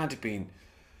 Like, it can't have been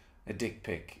a dick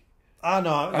pic.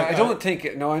 No, I don't think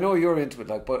it. No, I know you're into it,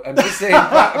 like, but I'm just saying.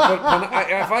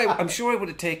 I'm sure I would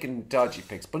have taken dodgy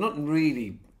pics, but nothing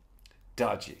really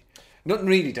dodgy. Nothing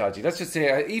really dodgy. Let's just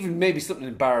say even maybe something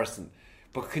embarrassing.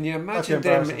 But can you imagine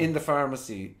them in the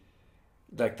pharmacy,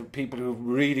 like the people who are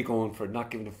really going for it, not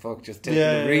giving a fuck, just taking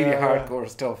the really hardcore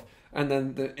stuff, and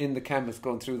then in the chemist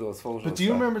going through those photos. But do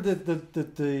you remember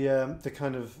the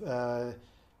kind of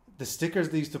the stickers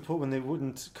they used to put when they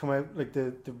wouldn't come out, like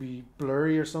they'd be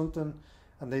blurry or something,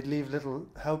 and they'd leave little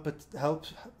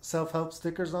self-help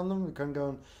stickers on them, kind of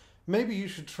going, maybe you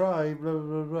should try blah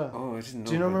blah blah. Oh, I didn't know.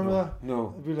 Do you remember that?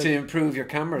 No. Like, to improve your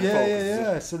camera focus.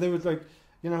 Yeah. So they would, like,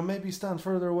 you know, maybe stand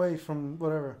further away from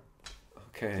whatever.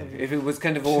 Okay. If it was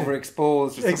kind of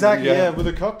overexposed or exactly, yeah. With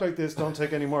a cock like this, don't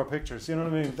take any more pictures. You know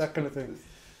what I mean? That kind of thing.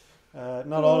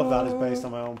 Not all of that is based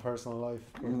on my own personal life.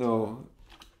 No.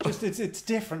 Just it's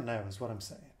different now, is what I'm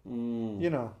saying.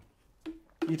 You know,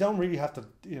 you don't really have to.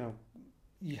 You know,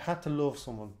 you had to love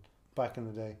someone back in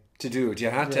the day to do it.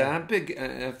 You had to have big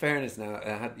fairness.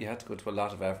 Now, you had to go to a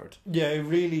lot of effort. Yeah, it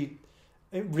really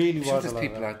was. There's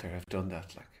people out there who've done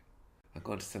that. Like, I'm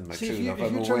going to send my true love.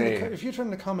 If you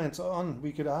turn the comments on,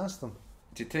 we could ask them.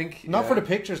 Do you think? Not for the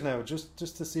pictures now, just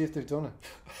to see if they've done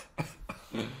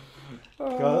it.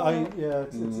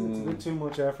 It's a bit too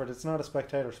much effort. It's not a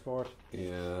spectator sport.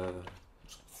 Yeah,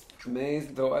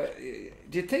 amazing though.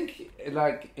 Do you think,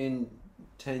 like, in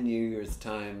 10 years'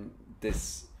 time,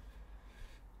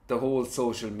 the whole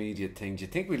social media thing? Do you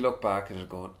think we look back at it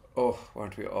going, "Oh,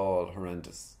 weren't we all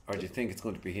horrendous?" Or do you think it's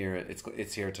going to be here?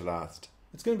 It's here to last.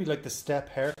 It's going to be like the step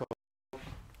haircut.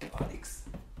 Alex,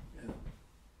 yeah.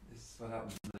 This is what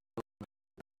happens.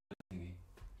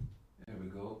 There we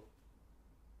go.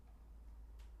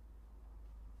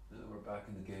 Now we're back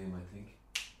in the game, I think.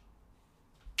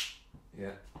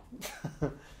 Yeah.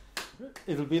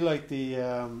 It'll be like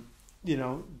the you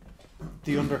know,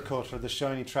 the undercut or the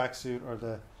shiny tracksuit or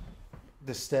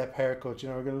the step haircut. You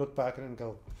know, we're going to look back at it and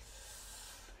go,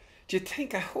 do you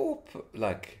think? I hope,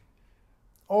 like,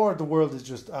 or the world is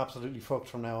just absolutely fucked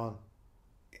from now on,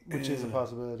 which is a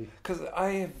possibility. Because I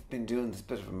have been doing this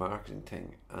bit of a marketing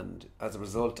thing, and as a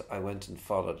result, I went and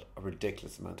followed a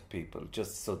ridiculous amount of people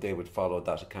just so they would follow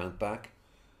that account back.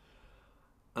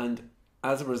 And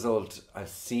as a result, I've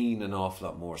seen an awful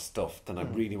lot more stuff than I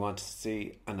really wanted to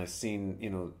see, and I've seen, you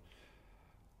know,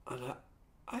 and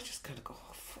I just kind of go,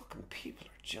 oh, fucking people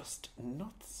are just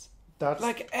nuts. That's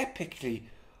like epically,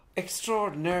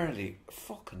 extraordinarily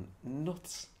fucking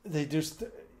nuts. They just,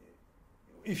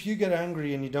 if you get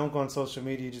angry and you don't go on social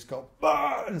media, you just go,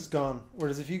 bah, and it's gone.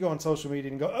 Whereas if you go on social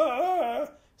media and go, ah,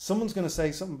 someone's going to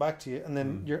say something back to you, and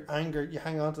then your anger, you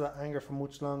hang on to that anger for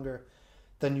much longer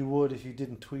than you would if you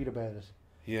didn't tweet about it.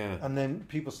 Yeah. And then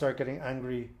people start getting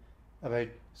angry about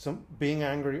being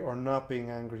angry or not being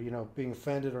angry, you know, being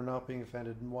offended or not being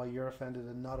offended, and why you're offended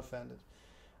and not offended.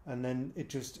 And then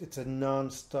it's a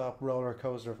non-stop roller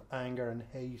coaster of anger and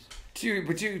hate. Do you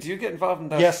get involved in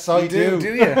that? Yes, I do.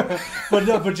 Do you?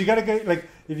 but you gotta get, like,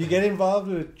 if you get involved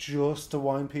with it just to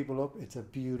wind people up, it's a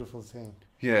beautiful thing.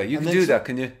 Yeah, you can do that,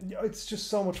 can you? It's just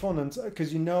so much fun, and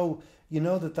because you know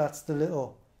that that's the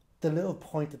little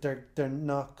point that they're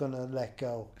not gonna let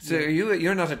go. So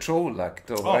you're not a troll, like,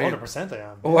 though? Oh, 100% I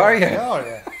am. Oh, are you? Oh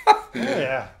yeah.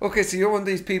 Yeah. Okay, so you're one of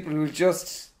these people who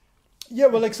just. Yeah,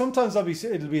 well, like, sometimes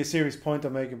it'll be a serious point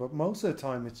I'm making, but most of the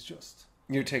time it's just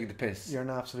you're taking the piss. You're an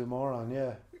absolute moron,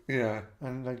 yeah. Yeah.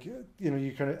 And, like, you know,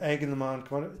 you're kind of egging them on.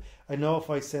 Come on, I know if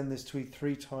I send this tweet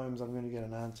 3 times, I'm going to get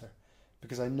an answer,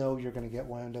 because I know you're going to get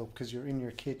wound up because you're in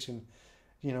your kitchen,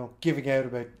 you know, giving out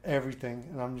about everything,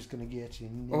 and I'm just going to get you.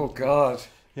 Oh God.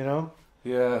 You know.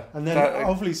 Yeah. And then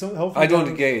hopefully I don't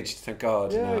engage. Thank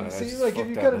God. Yeah. No, see, like, if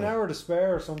you've got an hour to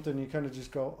spare or something, you kind of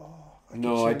just go, oh.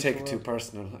 No, I take it too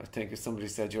personal. I think if somebody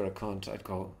said you're a cunt, I'd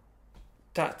go,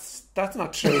 that's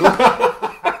not true.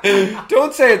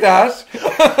 Don't say that.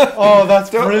 Oh, that's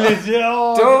brilliant. Yeah.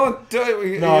 Oh,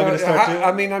 don't. No, I'm going to start doing.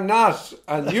 I mean, I'm not.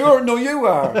 And you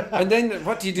are. And then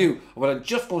what do? Well, I'm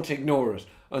just going to ignore it.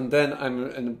 And then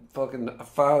I'm in fucking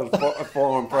foul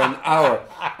form for an hour.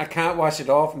 I can't wash it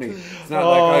off me. It's not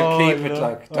like I'll keep it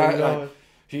like that.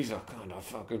 He's a kind of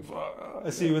fucking. I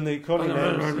see when they call you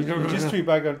names, you just tweet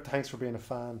back on, thanks for being a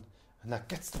fan, and that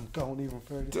gets them going even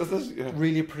further. Does it? Yeah.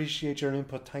 Really appreciate your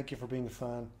input. Thank you for being a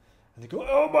fan. And they go,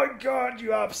 "Oh my God,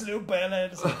 you absolute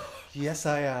bellend!" It's like, yes,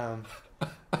 I am.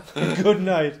 Good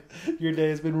night. Your day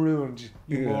has been ruined,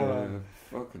 you moron.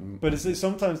 Fucking. But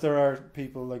sometimes there are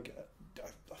people like,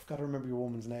 I've got to remember your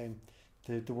woman's name,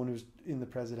 the one who's in the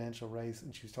presidential race,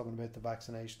 and she was talking about the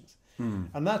vaccinations.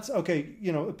 And that's okay.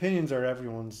 You know, opinions are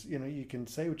everyone's. You know, you can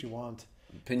say what you want.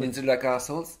 Opinions are like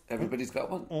assholes. Everybody's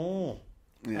got one. Oh,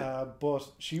 yeah. But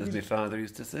as my father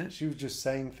used to say, she was just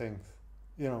saying things.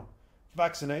 You know,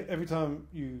 vaccinate every time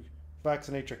you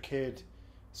vaccinate your kid,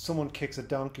 someone kicks a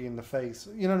donkey in the face.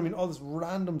 You know what I mean? All this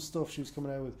random stuff she was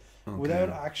coming out with without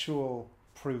actual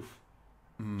proof.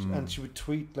 And she would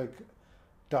tweet like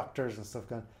doctors and stuff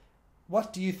going,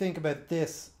 "What do you think about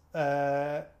this?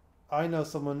 I know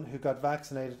someone who got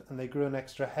vaccinated and they grew an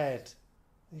extra head."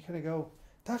 And you kind of go,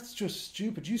 that's just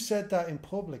stupid. You said that in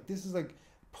public. This is like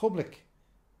public,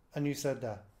 and you said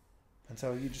that. And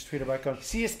so you just tweet it back on.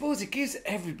 See, I suppose it gives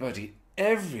everybody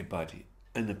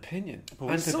an opinion. But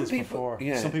we said this before.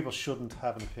 Some people shouldn't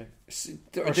have an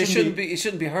opinion. They shouldn't be. It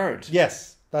shouldn't be heard.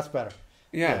 Yes, that's better.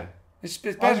 Yeah. It's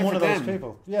better I'm one for of them. those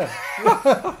people. Yeah.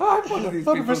 I'm one of these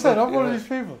 100%. I'm one of these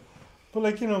people. But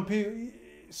like, you know,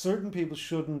 certain people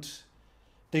shouldn't.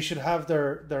 They should have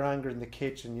their anger in the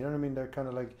kitchen. You know what I mean? They're kind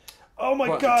of like, "Oh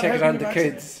my God, take it on the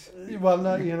kids." Well,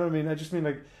 not, you know what I mean? I just mean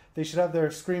like they should have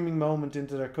their screaming moment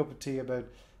into their cup of tea about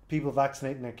people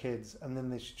vaccinating their kids, and then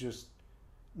they should just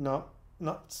not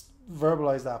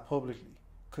verbalize that publicly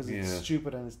because it's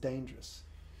stupid and it's dangerous.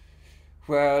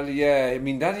 Well, yeah, I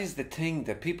mean that is the thing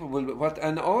that people will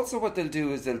and also what they'll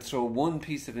do is they'll throw one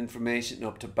piece of information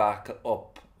up to back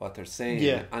up what they're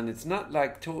saying, and it's not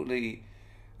like totally.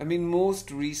 I mean,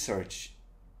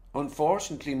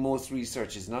 unfortunately, most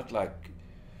research is not like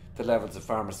the levels of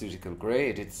pharmaceutical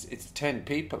grade. It's 10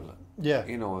 people. Yeah.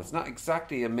 You know, it's not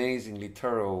exactly amazingly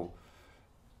thorough,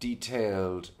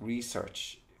 detailed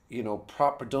research, you know,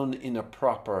 done in a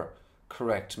proper,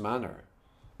 correct manner.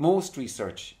 Most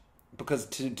research, because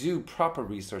to do proper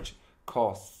research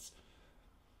costs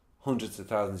hundreds of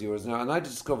thousands of euros now. And I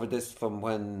discovered this from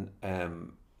when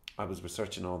I was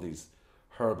researching all these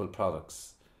herbal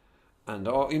products. And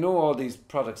all these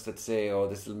products that say, "Oh,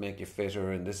 this will make you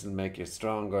fitter, and this will make you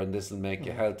stronger, and this will make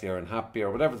you healthier and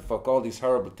happier," whatever the fuck, all these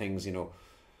herbal things, you know,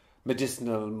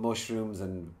 medicinal mushrooms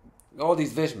and all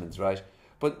these vitamins, right?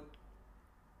 But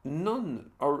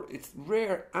none, or it's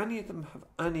rare, any of them have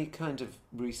any kind of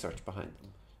research behind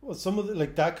them. Well, some of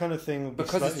like that kind of thing would be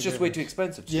because it's just way too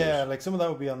expensive to do. Like some of that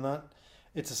would be on that.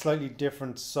 It's a slightly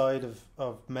different side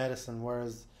of medicine,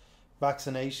 whereas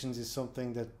vaccinations is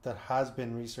something that has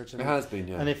been researched. It has been,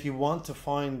 yeah. And if you want to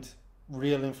find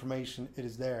real information, it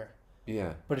is there.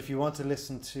 Yeah. But if you want to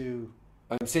listen to...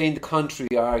 I'm saying the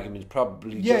contrary argument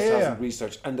probably hasn't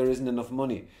researched, and there isn't enough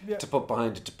money to put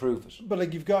behind it to prove it. But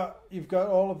like you've got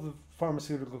all of the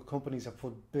pharmaceutical companies have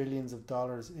put billions of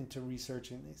dollars into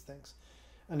researching these things.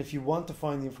 And if you want to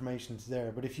find the information, it's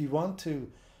there. But if you want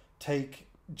to take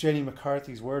Jenny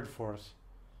McCarthy's word for it,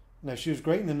 now, she was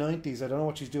great in the 90s. I don't know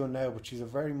what she's doing now, but she's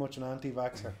very much an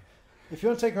anti-vaxxer. If you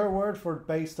don't take her word for it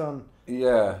based on being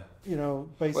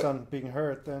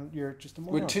hurt, then you're just a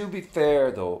moron. Well, to be fair,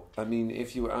 though, I mean,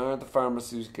 if you are the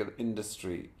pharmaceutical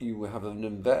industry, you have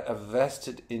a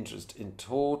vested interest in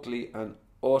totally and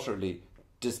utterly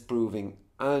disproving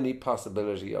any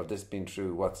possibility of this being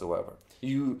true whatsoever.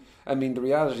 The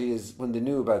reality is, when they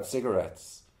knew about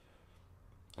cigarettes,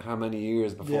 how many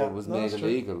years before it was made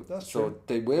illegal. That's so true.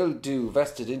 They will do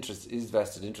vested interest.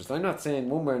 I'm not saying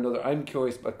one way or another. I'm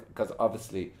curious because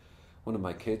obviously one of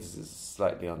my kids is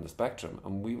slightly on the spectrum,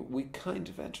 and we kind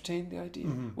of entertained the idea.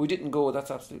 Mm-hmm. We didn't go, "That's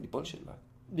absolutely bullshit," like.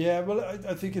 Yeah, well,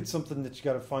 I think it's something that you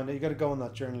got to find out. You got to go on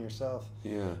that journey yourself.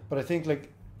 Yeah. But I think,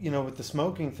 like, you know, with the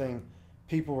smoking thing,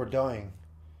 people were dying.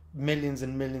 Millions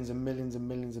and millions and millions and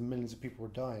millions and millions of people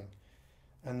were dying.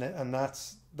 And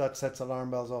that sets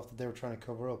alarm bells off that they were trying to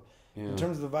cover up. Yeah. In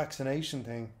terms of the vaccination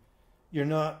thing, you're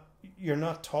not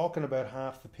talking about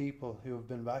half the people who have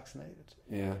been vaccinated.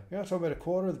 Yeah, you're not talking about a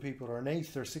quarter of the people, or an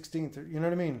eighth, or 16th. Or, you know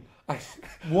what I mean? I'd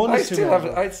still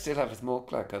have a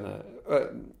smoke like on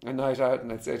a night out,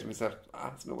 and I'd say to myself,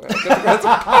 "There's no way.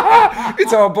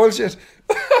 It's all bullshit."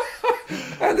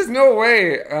 And there's no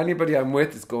way anybody I'm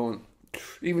with is going.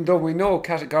 Even though we know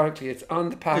categorically it's on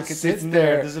the pack, it's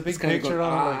there. There's a big picture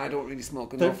on it. I don't really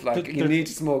smoke enough. You need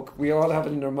to smoke. We all have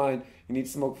it in our mind. You need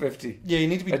to smoke 50. Yeah, you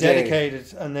need to be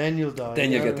dedicated, and then you'll die.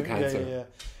 Then you get the cancer. Yeah.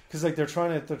 Because like they're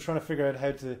trying to figure out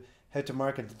how to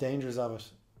market the dangers of it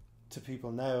to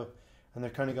people now, and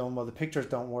they're kind of going, well, the pictures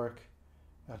don't work.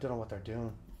 I don't know what they're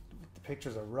doing. The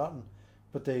pictures are rotten,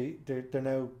 but they're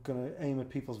now going to aim at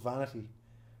people's vanity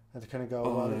and they kind of go,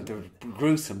 Oh, well, they're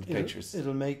gruesome pictures.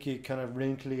 it'll make you kind of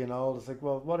wrinkly and old. It's like,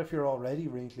 well, what if you're already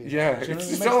wrinkly? Yeah, Do you know it's what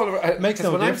just I mean? all around. makes 'Cause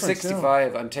no when I'm difference,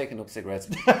 65, I'm taking up cigarettes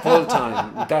full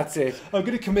time. That's it. I'm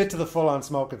going to commit to the full-on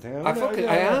smoking thing.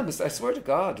 I am. I swear to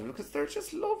God, because they're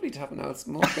just lovely to have an out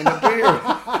smoke and a beer.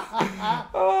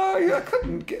 Oh, yeah, I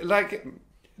couldn't get, like.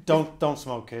 Don't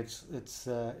smoke, kids. It's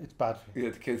bad for you.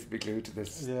 Yeah, the kids will be glued to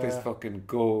this Yeah. fucking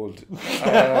gold.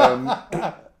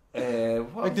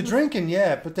 Like the drinking,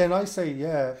 yeah, but then I say,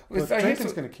 yeah, but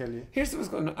drinking's going to kill you. Here's what I was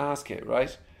going to ask you,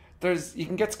 right? You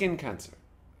can get skin cancer,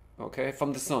 okay,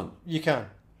 from the sun, You can.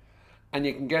 and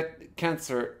you can get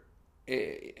cancer.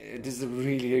 This is a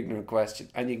really ignorant question,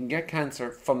 and you can get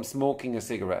cancer from smoking a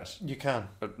cigarette. You can.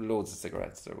 Loads of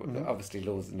cigarettes, obviously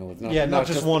loads and loads. Not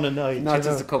just one a night. Not you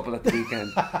just know? a couple at the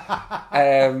weekend.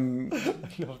 I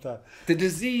love that. The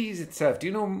disease itself. Do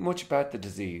you know much about the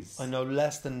disease? I know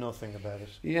less than nothing about it.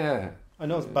 Yeah. I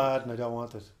know it's bad and I don't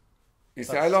want it. You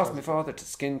see, I lost my father to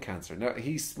skin cancer. Now,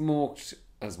 he smoked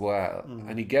as well,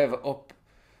 and he gave it up,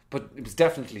 but it was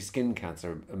definitely skin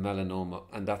cancer, a melanoma,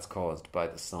 and that's caused by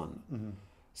the sun.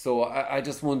 So I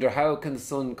just wonder, how can the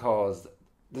sun cause,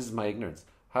 this is my ignorance,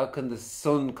 how can the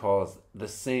sun cause the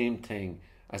same thing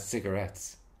as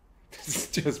cigarettes? This is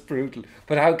just brutal.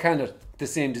 But how can it, the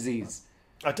same disease?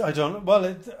 I don't.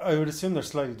 Well, I would assume they're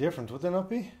slightly different. Would they not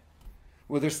be?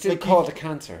 Well, they're still Like called a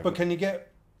cancer. But can you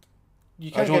get? You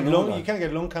I can't don't get know lung. that. You can't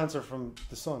get lung cancer from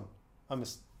the sun.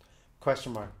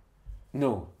 Question mark.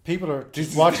 No. People are This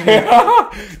is- watching it,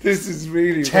 This is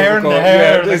really tearing the difficult.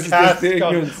 hair. Yeah, of this the is cat. just the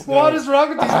going, ignorance. what is wrong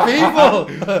with these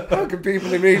people? How can people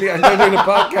really? And they're doing a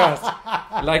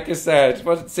podcast. Like I said,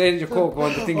 what saying your coke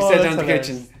one, the thing you Oh, said that's down the hilarious.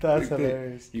 kitchen. That's Like,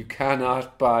 hilarious. You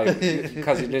cannot buy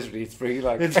because it's free.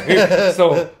 Like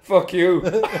so, fuck you.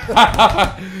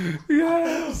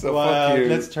 Yeah. So Well, fuck you.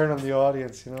 let's turn on the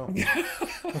audience. You know.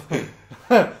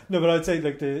 No, but I'd say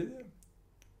like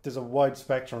there's a wide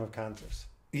spectrum of cancers.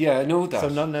 Yeah, I know that. So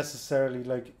not necessarily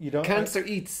like you don't Cancer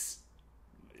eats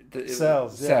the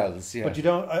cells. Cells, yeah. But you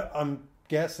don't. I'm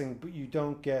guessing, but you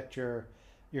don't get your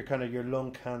kind of your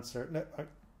lung cancer. No,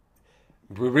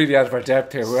 We're really out of our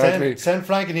depth here, aren't we? send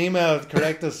Frank an email to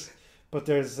correct us. But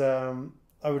there's I'm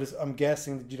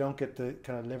guessing that you don't get the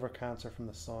kind of liver cancer from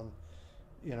the sun.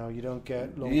 You know, you don't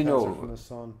get lung cancer from the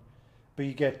sun, but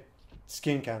you get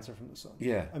skin cancer from the sun.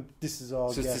 Yeah. And this is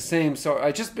all. So it's the guessing. same sort.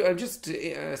 I'm just,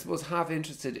 I suppose, half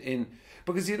interested in,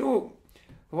 because you know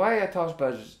why I thought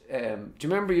about it. Do you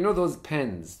remember? You know those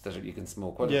pens that you can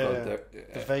smoke. What are they called?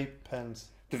 The vape pens.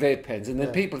 The vape pens, and then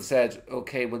Yeah. people said,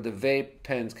 okay, well the vape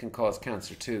pens can cause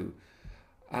cancer too,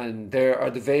 and the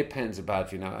vape pens are bad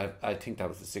for you now. I think that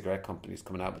was the cigarette companies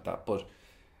coming out with that, but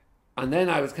and then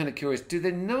I was kind of curious: do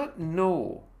they not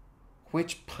know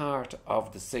which part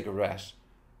of the cigarette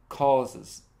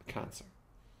causes cancer?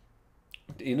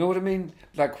 You know what I mean?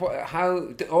 Like how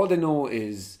all they know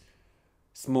is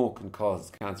smoke can cause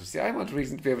cancer. See, I want a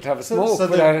reason to be able to have a smoke So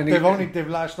without any. they've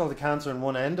lashed all the cancer in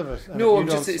one end of it. And No, if I'm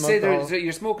you just don't say smoke the whole-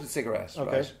 you're smoking a cigarette,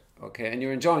 Okay. right? Okay, and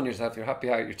you're enjoying yourself. You're happy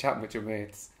out. You're chatting with your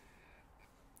mates.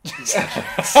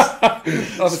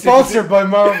 Sponsored by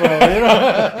Marlboro, you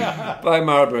know. By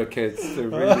Marlboro, kids. They're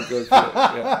really good. For it,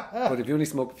 yeah. But if you only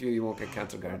smoke a few, you won't get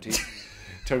cancer guaranteed.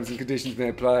 Terms and conditions may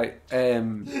apply.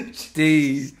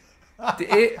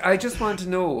 I just want to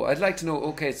know. I'd like to know.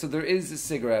 Okay, so there is a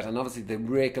cigarette, and obviously they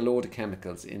rake a load of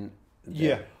chemicals in. There.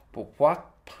 Yeah. But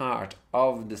what part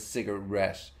of the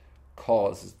cigarette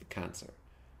causes the cancer?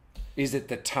 Is it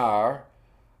the tar?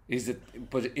 Is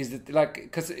it like,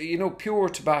 because you know, pure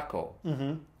tobacco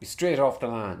is straight off the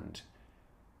land,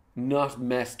 not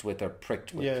messed with or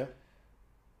pricked with. Yeah.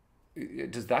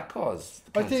 Does that cause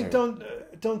I cancer? think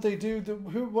don't they do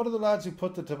what are the lads who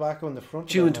put the tobacco in the front? of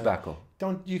chewing them, tobacco?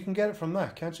 Don't you can get it from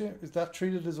that, can't you? Is that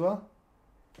treated as well?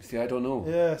 See, I don't know.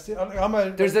 Yeah. See,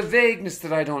 There's a vagueness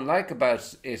that I don't like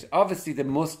about it. Obviously, they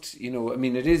must, you know, I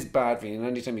mean, it is bad for you. And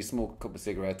anytime you smoke a couple of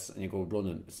cigarettes and you go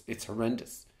running, it's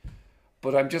horrendous.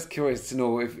 But I'm just curious to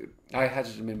know if I had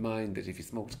it in my mind that if you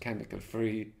smoked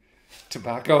chemical-free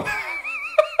tobacco.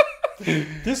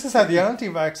 This is how the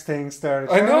anti-vax thing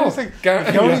started. I know. It's like,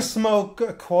 if you only smoke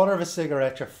a quarter of a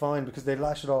cigarette, you're fine because they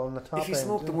lash it all on the top. If you end,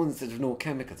 smoke the ones that have no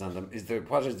chemicals on them, is there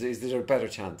a better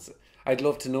chance? I'd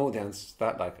love to know the answer to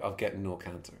that, like, of getting no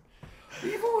cancer.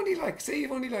 You've only like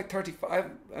 35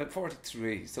 and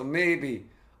 43, so maybe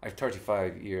I've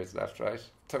 35 years left, right?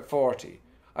 40.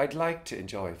 I'd like to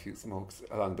enjoy a few smokes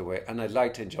along the way, and I'd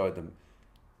like to enjoy them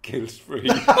guilt-free.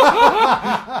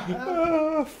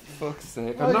 Oh, fuck's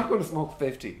sake. I'm not going to smoke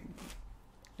 50.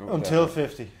 until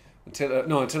 50.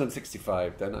 Until I'm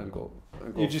 65, then I'll go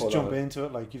You just full jump on it. into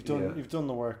it like you've done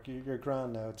the work. You're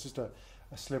grand now. It's just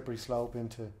a slippery slope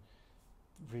into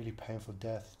really painful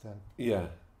death, then Yeah.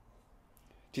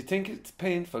 Do you think it's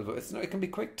painful? But it's not, it can be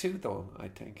quick too, though, I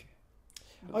think.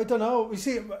 I don't know. You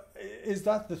see, is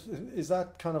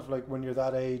that kind of like when you're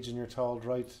that age and you're told,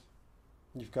 right,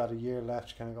 you've got a year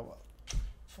left, you kind of go, well,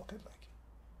 fuck it, like.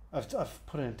 I've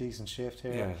put in a decent shift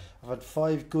here. Yeah. I've had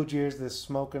 5 good years of this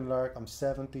smoking lark. I'm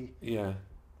 70. Yeah.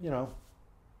 You know,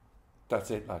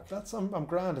 That's it, like. I'm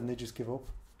grand, and they just give up.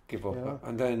 Give up. You know?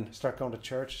 And then... Start going to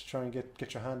church, try and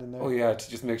get your hand in there. Oh, yeah, to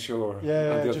just make sure.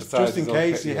 Yeah, on the just other in side is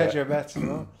case okay. you Yeah. hedge your bets, you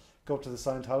know. Go to the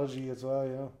Scientology as well,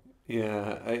 you know.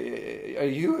 Yeah. Are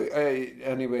you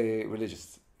anyway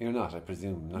religious? You're not, I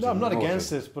presume. No, I'm not remotely.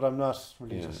 against it, but I'm not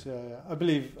religious. Yeah, yeah. I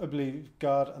believe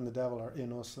God and the devil are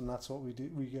in us, and that's what we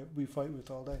do. We fight with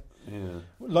all day. Yeah.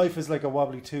 Life is like a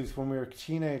wobbly tooth. When we were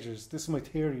teenagers, this is my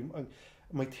theory.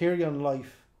 My theory on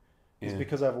life is Yeah.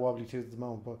 because I have a wobbly tooth at the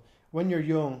moment. But when you're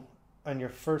young and your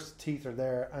first teeth are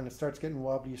there and it starts getting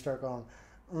wobbly, you start going,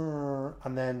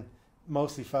 and then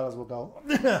mostly fellas will go,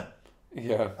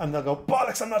 Yeah. and they'll go,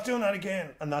 bollocks, I'm not doing that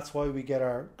again. And that's why we get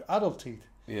our adult teeth.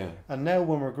 Yeah. And now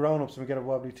when we're grown ups and we get a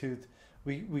wobbly tooth,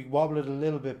 we wobble it a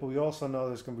little bit, but we also know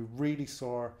that it's going to be really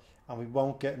sore and we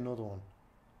won't get another one.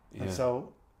 Yeah. And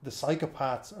so the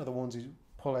psychopaths are the ones who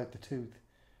pull out the tooth.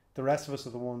 The rest of us are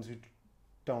the ones who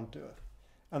don't do it.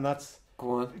 And that's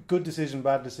Go on. good decision,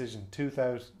 bad decision. Tooth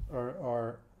out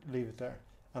or leave it there.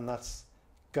 And that's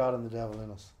God and the devil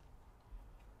in us.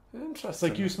 Interesting. It's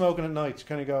like you smoking at night. You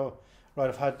kind of go, right,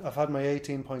 I've had my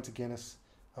 18 pints of Guinness.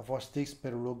 I've watched a decent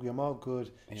bit of rugby. I'm all good.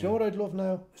 Do you know what I'd love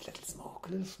now? A little smoke.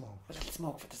 A little smoke. A little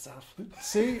smoke for the self.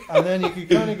 See? And then you could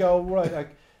kind of go, right,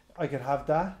 I could have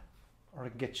that, or I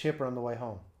could get chipper on the way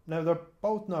home. Now, they're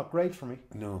both not great for me,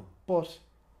 No. but,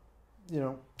 you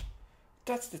know.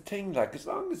 That's the thing, like, as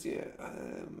long as you...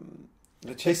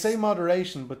 They say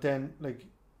moderation, but then, like,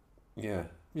 Yeah.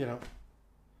 you know,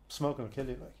 smoking will kill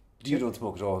you, like. You don't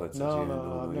smoke at all, that's No, it.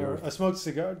 no, I've never. I smoked a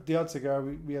cigar, the odd cigar.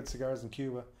 We had cigars in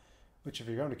Cuba, which if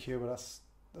you're going to Cuba, that's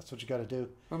what you got to do.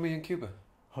 When were you in Cuba?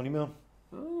 Honeymoon.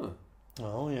 Oh,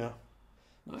 Oh yeah,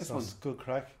 nice so one. it's good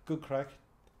crack.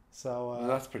 So Well,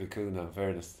 that's pretty cool now, in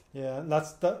fairness. yeah,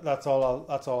 that's all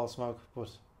I'll smoke. But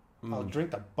I'll Mm.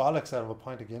 drink the bollocks out of a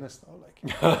pint of Guinness though. Like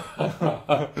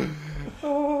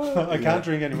I can't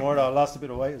drink anymore though. I lost a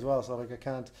bit of weight as well, so like I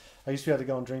can't. I used to be able to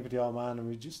go and drink with the old man, and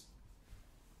we just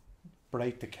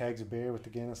break the kegs of beer with the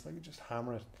Guinness, like just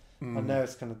hammer it. Mm. And now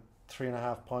it's kind of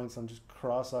 3.5 pints. I'm just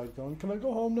cross-eyed, going, "Can I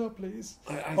go home now, please?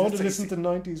 I I want to that's listen to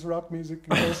 90s rock music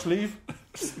and go to sleep."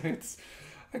 It's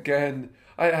again.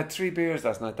 I had 3 beers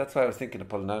last night. That's why I was thinking of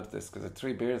pulling out of this, because I had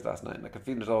 3 beers last night and I could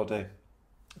feel it all day.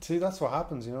 See, that's what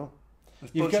happens, you know.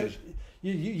 It's You've bullshit.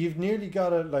 you've nearly got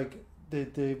to, like,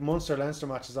 the Munster Leinster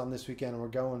match is on this weekend and we're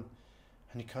going,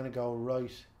 and you kind of go,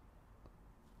 right,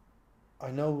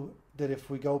 I know that if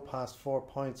we go past 4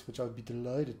 pints, which I'd be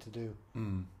delighted to do,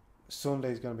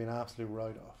 Sunday's going to be an absolute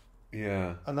write-off.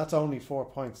 Yeah. And that's only 4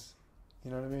 pints.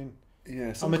 You know what I mean?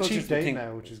 Yeah. I'm a cheap cultures would date think-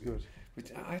 now, which is good.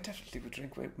 I definitely would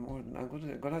drink way more than I'm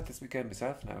going out this weekend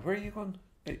myself now. Where are you going?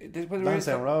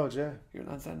 Lansdowne Road, yeah. You're in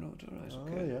Lansdowne Road, all right? Oh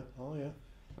Okay. yeah, oh yeah.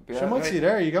 But Sure, I might see you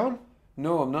there. Are you going?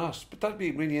 No, I'm not. But that'd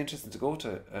be really interesting to go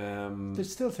to.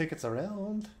 There's still tickets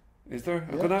around. Is there?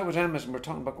 I'm Yeah. going out with Emmett and we're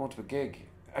talking about going to a gig.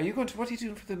 Are you going to? What are you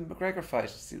doing for the McGregor fight?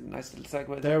 See, nice little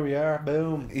segue. There we are.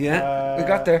 Boom. Yeah, we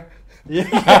got there. Yeah.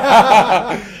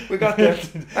 We got there.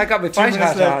 I got my 2 fight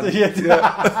minutes hat on. left.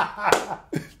 Yeah.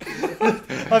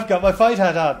 I've got my fight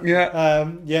hat on. Yeah.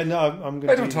 Yeah. No, I'm going.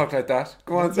 I don't talk like that.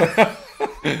 Go on, sir.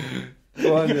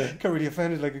 Go on. Yeah. Got really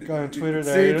offended like a guy on Twitter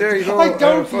there. See, there you go. I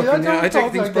don't. Fucking, I don't I take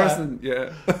talk things like that. personal.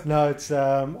 Yeah. No, it's.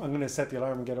 I'm going to set the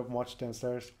alarm and get up and watch it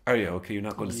downstairs. Are you okay? You're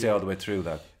not going to stay all the way through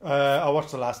that. I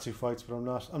watched the last 2 fights, but I'm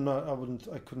not.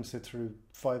 I couldn't sit through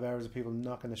 5 hours of people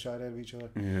knocking the shit out of each other.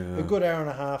 Yeah. A good hour and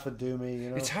a half would do me, you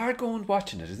know. It's hard going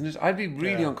watching it, isn't it? I'd be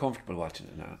really Yeah. uncomfortable watching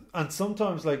it now. And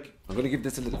sometimes, like, I'm going to give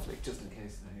this a little flick just in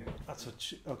case. Now, here. that's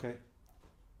what. Okay.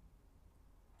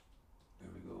 There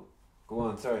we go. Go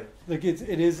on. Sorry. Like it's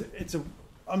a.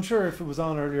 I'm sure if it was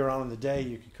on earlier on in the day,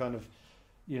 you could kind of,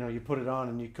 you know, you put it on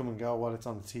and you come and go while it's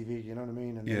on the TV. You know what I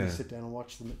mean? And then Yeah. you sit down and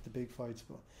watch the big fights.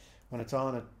 But when it's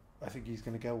on, I think he's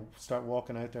going to start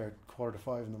walking out there at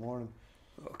 4:45 in the morning.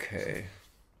 Okay.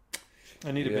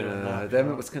 I need a bit of a nap. Then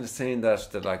you it know? was kind of saying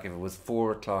that like if it was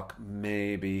 4 o'clock,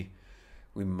 maybe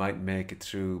we might make it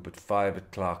through, but 5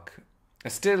 o'clock.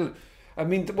 I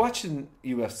mean, watching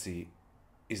UFC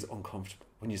is uncomfortable.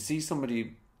 When you see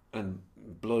somebody and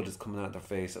blood is coming out of their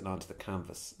face and onto the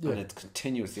canvas, Yeah. and it's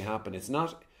continuously happening. It's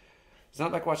not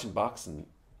like watching boxing.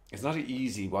 It's not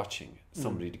easy watching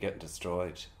somebody to get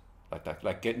destroyed like that,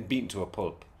 like getting beaten to a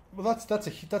pulp. Well,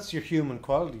 that's your human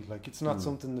quality. Like, it's not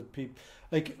something that people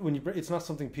like it's not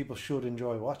something people should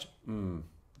enjoy watching. Mm.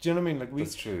 Do you know what I mean? Like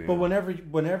That's true. But Yeah.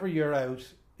 whenever you're out,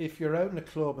 if you're out in a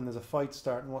club and there's a fight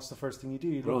starting, what's the first thing you do?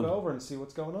 You Run. look over and see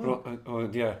what's going on. Oh, yeah.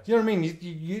 Do you know what I mean?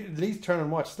 You at least turn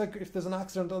and watch. It's like if there's an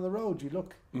accident on the road, you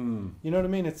look. Mm. You know what I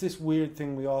mean? It's this weird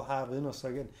thing we all have in us.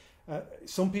 Like,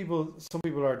 some people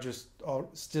are just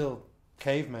still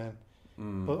cavemen,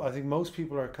 but I think most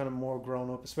people are kind of more grown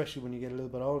up, especially when you get a little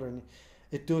bit older, and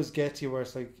it does get to you where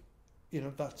it's like, you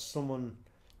know,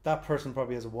 that person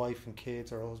probably has a wife and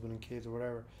kids, or a husband and kids, or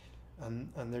whatever, and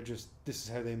they're just, this is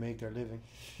how they make their living.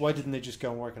 Why didn't they just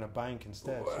go and work in a bank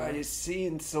instead? Well, are you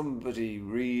seeing somebody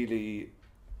really?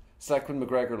 It's like when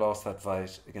McGregor lost that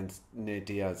fight against Nate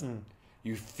Diaz.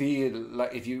 You feel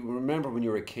like, if you remember when you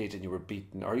were a kid and you were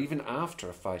beaten, or even after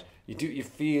a fight, you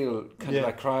feel kind of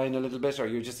like crying a little bit, or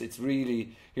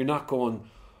you're not going,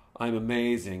 I'm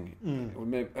amazing.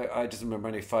 I just remember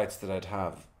any fights that I'd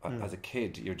have as a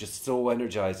kid. You're just so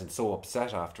energized and so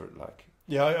upset after it. Like,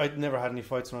 yeah, I'd never had any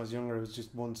fights when I was younger. It was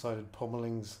just one-sided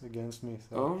pummelings against me.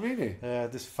 So. Oh, really? Yeah,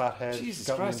 this fat head. Jesus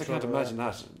got me Christ, I in can't trouble imagine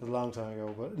that. a long time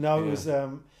ago. But no, it was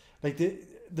like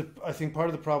I think part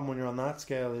of the problem when you're on that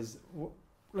scale is,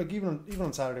 like, even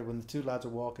on Saturday when the two lads are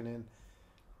walking in,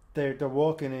 they're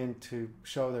walking in to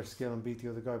show their skill and beat the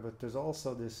other guy. But there's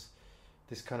also this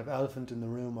kind of elephant in the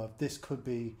room of, this could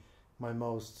be my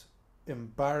most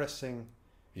embarrassing,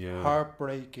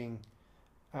 heartbreaking,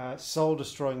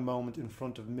 soul-destroying moment in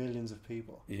front of millions of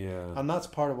people. Yeah, and that's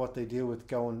part of what they deal with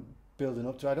building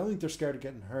up to. I don't think they're scared of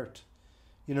getting hurt.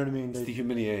 You know what I mean? It's the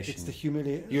humiliation. It's the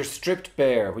humiliation. You're stripped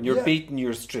bare. When you're beaten,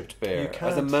 you're stripped bare. You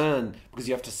can't. As a man, because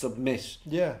you have to submit.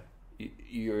 Yeah.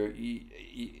 You're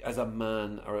as a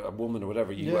man or a woman or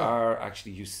whatever,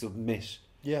 you submit.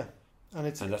 Yeah. And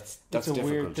that's it's a difficult.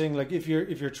 Weird thing. Like, if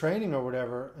you're training or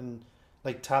whatever, and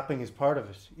like tapping is part of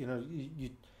it. You know,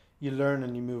 you learn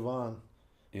and you move on.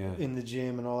 Yeah. In the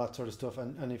gym and all that sort of stuff.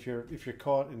 And if you're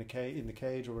caught in the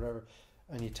cage or whatever,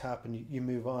 and you tap and you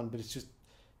move on, but it's just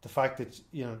the fact that,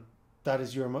 you know, that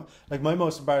is your like my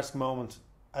most embarrassing moment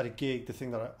at a gig. The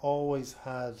thing that I always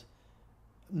had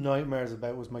nightmares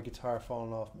about was my guitar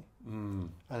falling off me,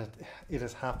 and it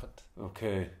has happened.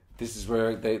 Okay, this is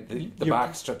where the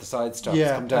back strap, the side straps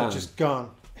come down. Just gone,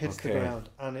 hits the ground,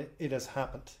 and it has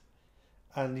happened.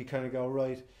 And you kind of go,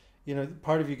 right, you know,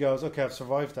 part of you goes, okay, I've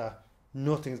survived that.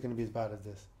 Nothing's going to be as bad as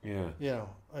this. Yeah, you know,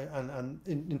 and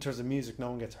in terms of music,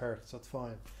 no one gets hurt, so it's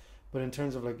fine. But in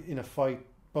terms of, like, in a fight,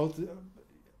 both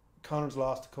Conor's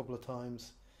lost a couple of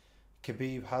times.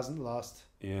 Khabib hasn't lost.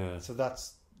 Yeah. So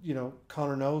that's, you know,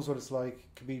 Conor knows what it's like.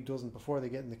 Khabib doesn't before they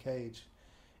get in the cage.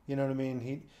 You know what I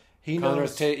mean? He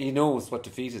knows. He knows what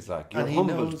defeat is like. You're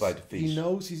humbled by defeat. He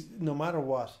knows he's, no matter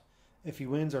what, if he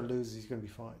wins or loses, he's going to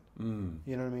be fine.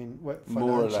 You know what I mean?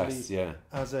 More or less, yeah.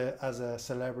 As a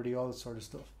celebrity, all this sort of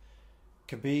stuff.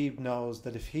 Khabib knows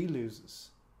that if he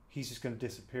loses, he's just going to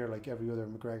disappear like every other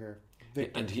McGregor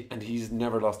victim. And he's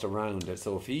never lost a round.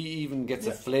 So if he even gets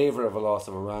a flavour of a loss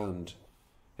of a round,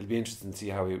 it'll be interesting to see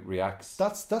how he reacts.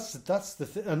 That's the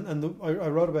thing. And I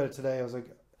wrote about it today. I was like,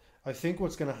 I think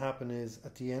what's going to happen is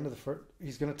at the end of the first,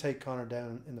 he's going to take Conor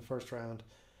down in the first round.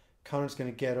 Conor's going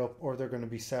to get up, or they're going to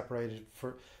be separated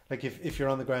for, like, if you're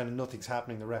on the ground and nothing's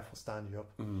happening, the ref will stand you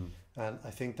up. And I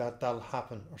think that'll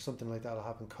happen, or something like that'll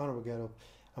happen. Conor will get up,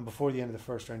 and before the end of the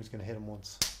first round, he's going to hit him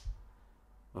once.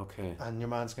 Okay. And your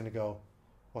man's going to go,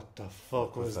 what the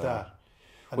fuck was that?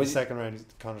 And the second round,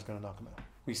 Conor's going to knock him out.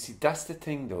 We see, that's the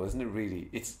thing, though, isn't it? Really,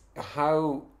 it's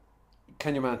how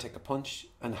can your man take a punch,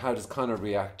 and how does Conor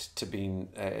react to being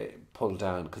pulled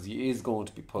down? Because he is going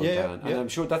to be pulled down, and I'm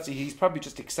sure he's probably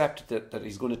just accepted that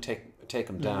he's going to take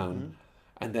him down,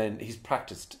 and then he's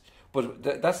practiced. But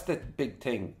that's the big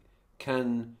thing.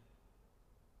 Can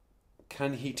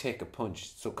he take a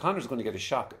punch? So Conor's going to get a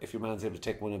shock if your man's able to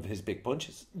take one of his big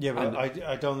punches. Yeah, but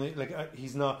I don't think,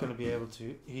 he's not going to be able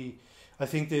to. I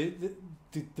think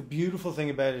the beautiful thing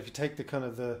about it, if you take the kind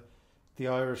of the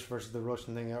Irish versus the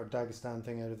Russian thing, or Dagestan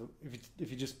thing out of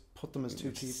if you just put them as two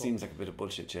people, seems like a bit of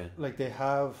bullshit. Yeah, like they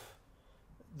have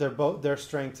their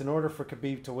strengths. In order for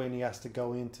Khabib to win, he has to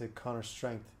go into Conor's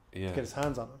strength to get his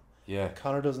hands on him. Yeah,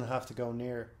 Conor doesn't have to go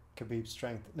near Khabib's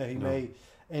strength. Now he may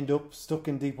end up stuck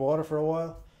in deep water for a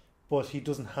while, but he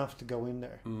doesn't have to go in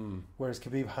there. Whereas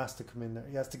Khabib has to come in there.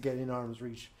 He has to get in arm's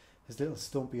reach. His little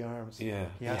stumpy arms. Yeah,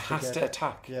 he has to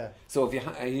attack. Yeah. So if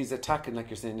he's attacking, like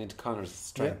you're saying, into Conor's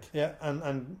strength. Yeah,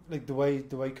 and like the way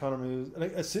Conor moves.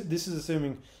 Like, this is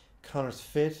assuming Conor's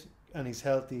fit and he's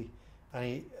healthy,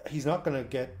 and he's not going to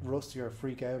get rusty or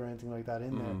freak out or anything like that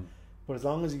in there. But as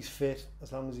long as he's fit,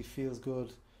 as long as he feels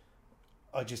good,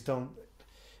 I just don't.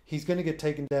 he's going to get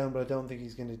taken down, but I don't think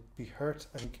he's going to be hurt.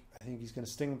 I think he's going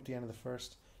to sting him at the end of the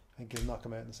first. I think he'll knock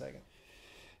him out in the second.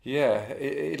 Yeah,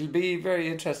 it'll be very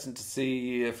interesting to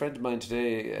see. A friend of mine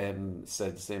today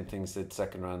said the same thing. Said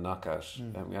second round knockout.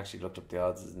 We actually looked up the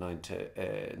odds as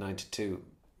 9-2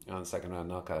 on second round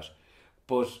knockout.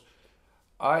 But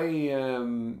what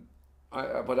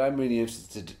I'm really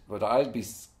interested, what I'd be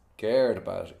scared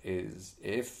about is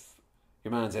if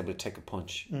your man's able to take a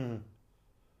punch.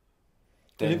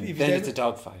 Then it's a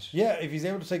dogfight. Yeah, if he's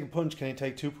able to take a punch, can he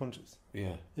take 2 punches?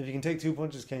 Yeah. If he can take 2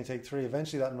 punches, can he take 3?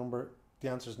 Eventually, that number, the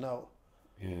answer is no.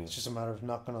 Yeah. It's just a matter of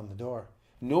knocking on the door.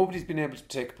 Nobody's been able to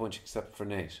take a punch except for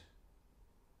Nate.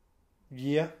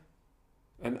 Yeah.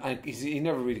 And he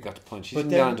never really got to punch. He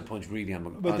didn't land a punch really on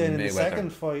Mayweather. But then in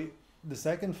the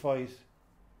second fight,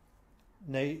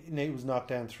 Nate was knocked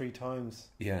down 3 times.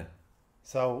 Yeah.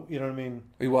 So, you know what I mean?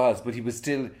 He was, but he was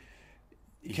still...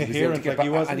 coherent, like he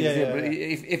wasn't.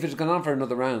 If it had gone on for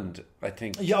another round, I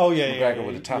think McGregor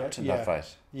would have tapped in that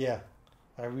fight. Yeah,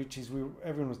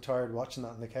 everyone was tired watching that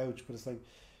on the couch, but it's like,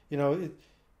 you know,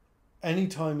 any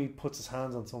time he puts his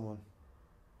hands on someone,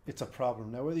 it's a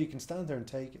problem. Now, whether you can stand there and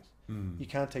take it, you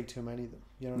can't take too many of them.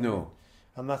 You know what I mean?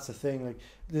 And that's the thing. Like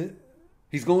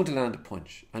he's going to land a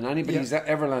punch, and anybody who's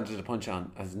ever landed a punch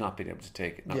on has not been able to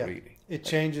take it. Not really. It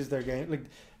changes their game. Like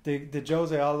the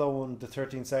Jose Aldo one, the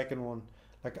 13-second one.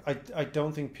 Like I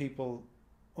don't think people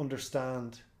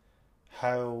understand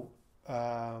how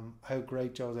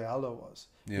great Jose Aldo was.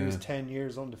 He was 10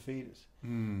 years undefeated,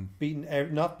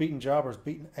 not beating jobbers,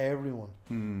 beating everyone.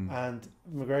 And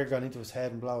McGregor got into his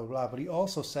head and blah blah blah. But he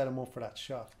also set him up for that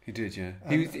shot. He did, yeah.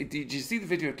 Did you see the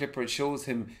video clip where it shows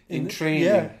him in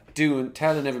training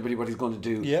telling everybody what he's going to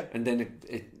do? Yeah. And then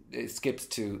it skips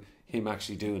to him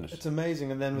actually doing it. It's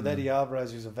amazing. And then with Eddie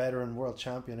Alvarez, who's a veteran world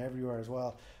champion everywhere as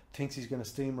well, thinks he's going to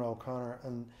steamroll Conor,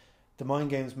 and the mind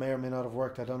games may or may not have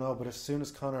worked, I don't know, but as soon as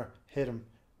Conor hit him,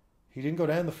 he didn't go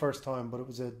down the first time, but it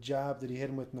was a jab that he hit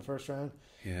him with in the first round,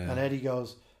 and Eddie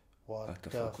goes, what the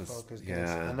fuck is this?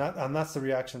 And that's the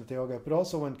reaction that they all get. But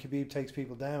also when Khabib takes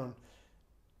people down,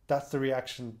 that's the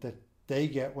reaction that they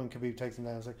get when Khabib takes them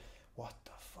down. It's like, what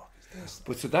the fuck is this?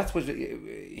 But so that's what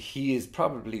he is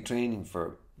probably training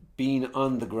for, being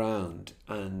on the ground.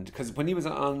 And because when he was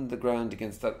on the ground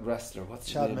against that wrestler, what's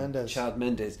his name? Chad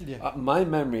Mendes. Yeah. My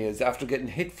memory is after getting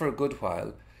hit for a good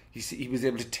while, he was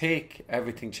able to take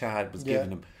everything Chad was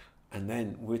giving him, and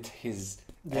then with his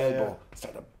elbow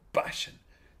started bashing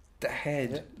the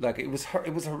head. Like it was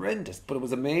horrendous, but it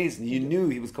was amazing. You knew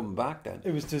he was coming back then.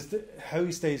 It was just how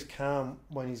he stays calm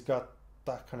when he's got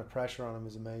that kind of pressure on him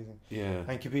is amazing. Yeah.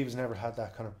 And Khabib's never had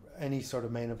that kind of any sort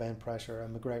of main event pressure,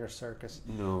 and McGregor circus.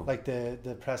 No. Like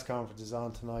the press conference is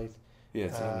on tonight. Yeah,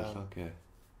 it's 11 o'clock, yeah.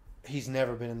 He's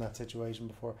never been in that situation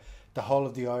before. The whole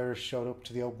of the Irish showed up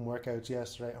to the open workouts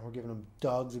yesterday and were giving him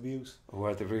dog's abuse.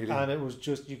 Were they really? And it was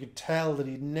just, you could tell that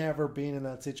he'd never been in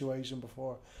that situation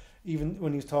before. Even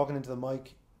when he was talking into the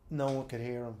mic, no one could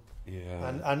hear him.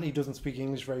 Yeah. And he doesn't speak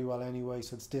English very well anyway,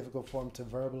 so it's difficult for him to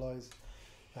verbalise.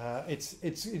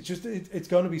 It's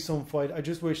going to be some fight. I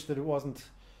just wish that it wasn't.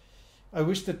 I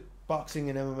wish that boxing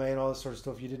and MMA and all this sort of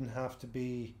stuff, you didn't have to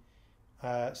be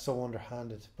so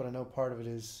underhanded. But I know part of it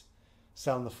is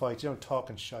selling the fight,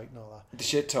 talking shite and all that. The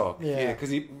shit talk, yeah.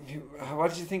 Because what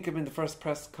did you think of him in the first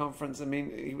press conference? I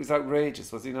mean, he was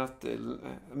outrageous, was he not?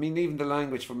 I mean, even the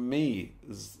language for me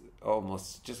was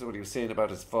almost just what he was saying about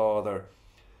his father.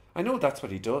 I know that's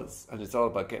what he does, and it's all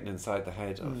about getting inside the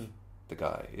head of the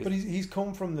guy. But he's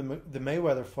come from the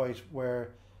Mayweather fight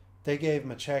where they gave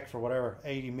him a check for whatever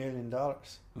 $80 million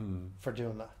for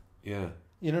doing that. Yeah,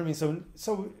 you know what I mean.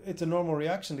 So it's a normal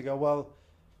reaction to go, well,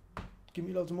 give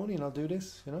me loads of money and I'll do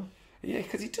this. You know. Yeah,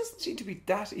 because he doesn't seem to be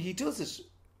that. He does it.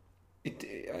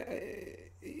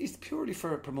 It's purely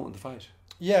for promoting the fight.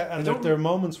 Yeah, and there are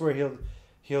moments where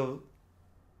he'll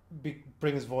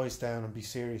bring his voice down and be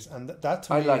serious, and that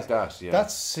to me, I like that. Yeah,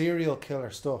 that's serial killer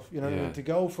stuff. You know what I mean? To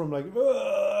go from like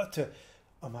to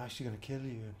I'm actually going to kill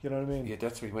you. You know what I mean? Yeah,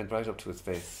 that's where he went right up to his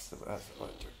face. You're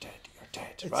dead.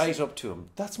 Right up to him.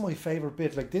 That's my favourite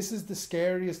bit. Like, this is the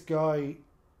scariest guy.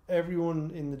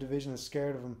 Everyone in the division is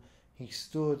scared of him. He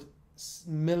stood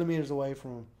millimetres away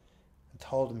from him and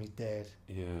told him he's dead.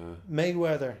 Yeah.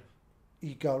 Mayweather,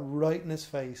 he got right in his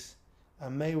face.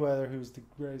 And Mayweather, who's the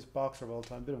greatest boxer of all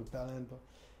time, bit of a bell end, but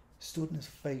stood in his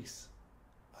face.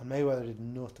 And Mayweather did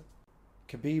nothing.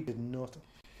 Khabib did nothing.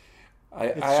 I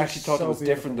actually thought it was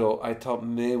different though. I thought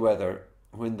Mayweather,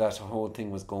 when that whole thing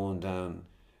was going down,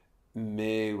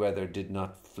 Mayweather did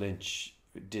not flinch.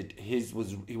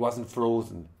 He wasn't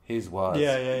frozen. His was.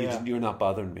 Yeah. You're not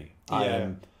bothering me.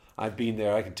 I I've been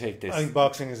there. I can take this. I think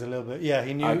boxing is a little bit. Yeah,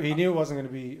 he knew it wasn't going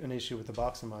to be an issue with the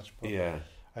boxing match. But Yeah.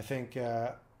 I think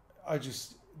I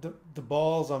just the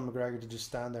balls on McGregor to just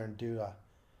stand there and do that.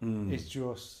 It's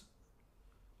just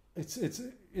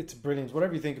it's brilliant.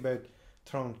 Whatever you think about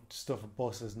throwing stuff at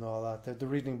buses and all that, the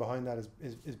reasoning behind that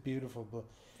is beautiful, but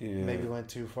maybe went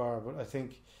too far. But I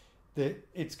think that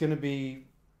it's going to be,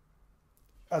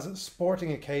 as a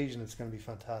sporting occasion, it's going to be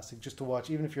fantastic just to watch,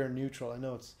 even if you're neutral. I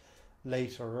know it's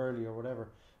late or early or whatever,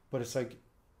 but it's like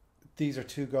these are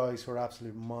two guys who are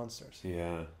absolute monsters.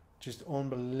 Yeah. Just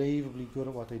unbelievably good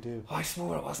at what they do. I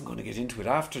swore I wasn't going to get into it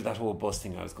after that whole bus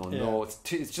thing. I was going, Yeah. no, it's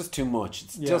just too much.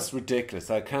 It's just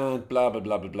ridiculous. I can't, blah, blah,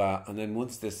 blah, blah, blah. And then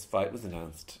once this fight was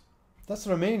announced. That's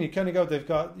what I mean. You kind of go, they've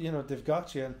got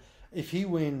you. And if he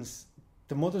wins,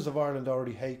 the mothers of Ireland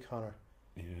already hate Conor.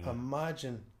 Yeah.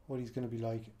 Imagine what he's going to be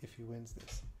like if he wins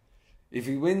this. If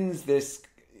he wins this,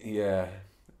 yeah.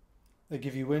 Like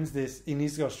if he wins this, he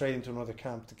needs to go straight into another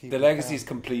camp to keep The legacy's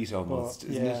complete almost,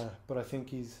 isn't it? But I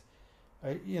think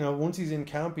once he's in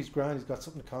camp, he's grand. He's got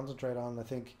something to concentrate on. I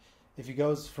think if he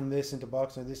goes from this into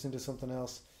boxing or this into something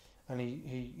else, and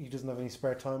he doesn't have any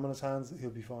spare time on his hands, he'll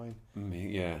be fine.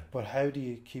 Yeah. But how do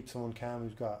you keep someone calm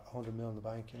who's got 100 mil in the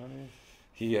bank? You know what I mean?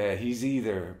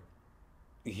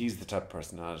 He's the type of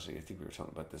personality. I think we were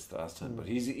talking about this last time, but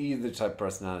he's either the type of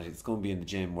personality that's going to be in the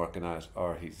gym working out,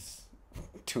 or he's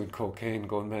doing cocaine,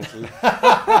 going mental.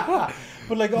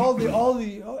 But like all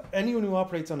the anyone who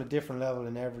operates on a different level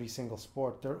in every single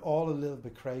sport, they're all a little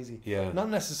bit crazy. Yeah. Not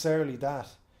necessarily that.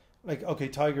 Like, okay,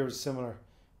 Tiger is similar,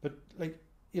 but like,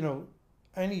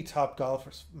 any top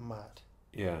golfer's mad.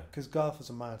 Yeah. Because golf is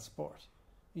a mad sport.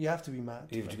 You have to be mad.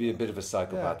 You have to be a bit of a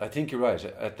psychopath. Yeah. I think you're right.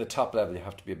 At the top level, you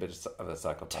have to be a bit of a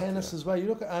psychopath. Tennis as well. You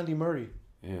look at Andy Murray.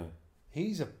 Yeah.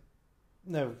 He's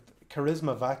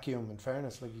charisma vacuum. In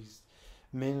fairness, like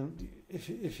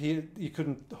if you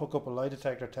couldn't hook up a lie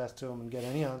detector test to him and get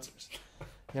any answers.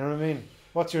 You know what I mean?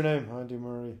 What's your name? Andy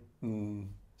Murray.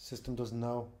 System doesn't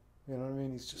know. You know what I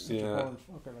mean? He's just such a boring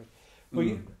fucker. Like, but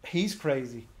he's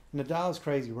crazy. Nadal's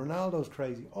crazy. Ronaldo's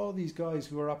crazy. All these guys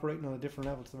who are operating on a different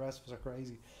level to the rest of us are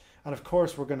crazy. And of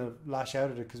course, we're going to lash out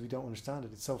at it because we don't understand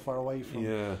it. It's so far away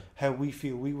from how we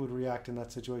feel we would react in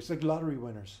that situation. It's like lottery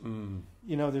winners.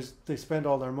 They spend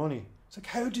all their money. It's like,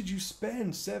 how did you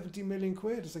spend 70 million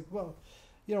quid? It's like, well,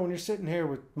 when you're sitting here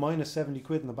with minus 70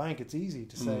 quid in the bank, it's easy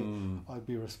to say, I'd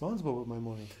be responsible with my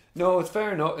money. No, it's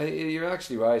fair enough. You're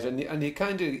actually right. And he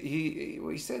kind of, he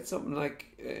said something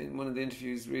like in one of the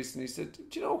interviews recently, he said,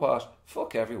 do you know what?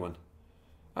 Fuck everyone.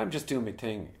 I'm just doing my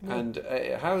thing. Yeah. And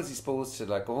how is he supposed to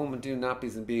go home and do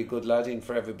nappies and be a good laddie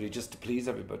for everybody just to please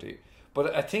everybody?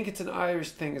 But I think it's an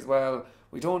Irish thing as well.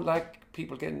 We don't like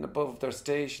people getting above their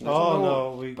station. I don't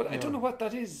know. I don't know what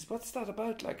that is. What's that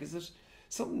about? Like, is it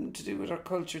something to do with our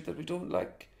culture that we don't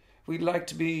like? We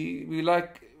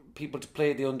like people to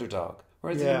play the underdog.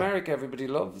 Whereas in America, everybody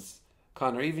loves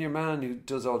Conor. Even your man who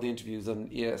does all the interviews on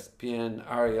ESPN,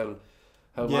 Ariel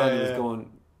Helmani, was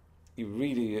going. He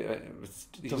really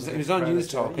he was on News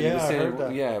Talk and he was saying,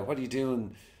 what are you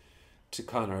doing to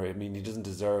Conor? I mean, he doesn't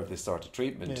deserve this sort of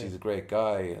treatment. He's a great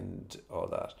guy and all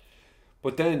that.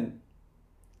 But then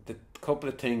the couple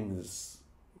of things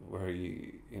where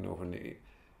when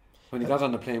he got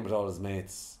on the plane with all his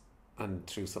mates and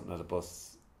threw something at a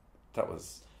bus,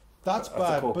 that's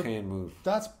bad. A cocaine move.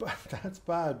 That's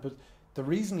bad. But the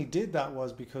reason he did that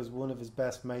was because one of his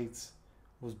best mates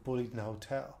was bullied in a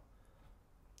hotel.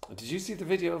 Did you see the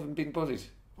video of him being bullied?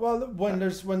 Well, when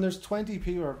there's 20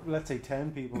 people, or let's say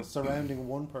 10 people surrounding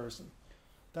one person,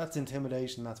 that's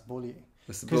intimidation. That's bullying.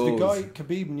 Because the guy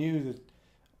Khabib knew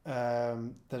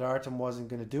that Artem wasn't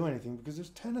going to do anything because there's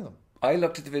 10 of them. I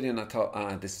looked at the video and I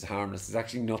thought, this is harmless. There's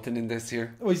actually nothing in this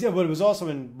here. Well, it was also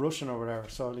in Russian or whatever,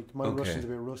 so my Russian's a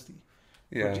bit rusty.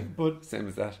 Yeah, but same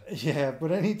as that. Yeah,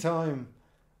 but any time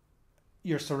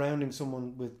you're surrounding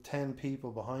someone with 10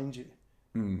 people behind you,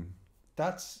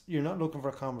 you're not looking for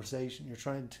a conversation. You're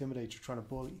trying to intimidate. You're trying to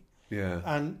bully. Yeah.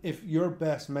 And if your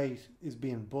best mate is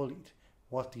being bullied,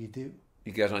 what do?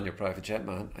 You get on your private jet,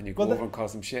 man, and you go over and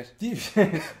cause him shit.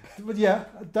 But yeah,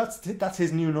 that's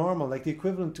his new normal. Like, the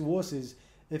equivalent to us is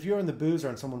if you're in the boozer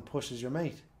and someone pushes your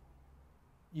mate,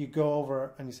 you go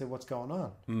over and you say, "What's going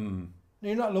on?" Now,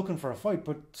 you're not looking for a fight,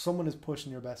 but someone is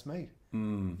pushing your best mate.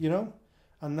 And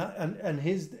that and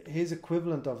his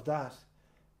equivalent of that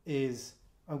is,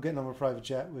 I'm getting on my private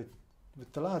jet with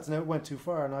the lads. Now, it went too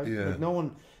far, and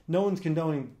no one's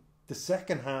condoning the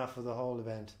second half of the whole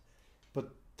event.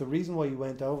 The reason why he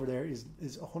went over there is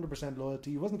 100%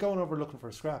 loyalty. He wasn't going over looking for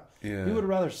a scrap. Yeah. He would have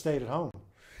rather stayed at home.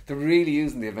 They're really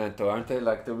using the event, though, aren't they?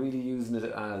 Like, they're really using it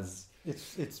as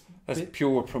It's That's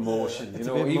pure promotion, it's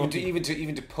you a know. bit Even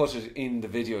mucky. to put it in the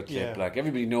video clip, Yeah. like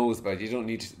everybody knows about it. You don't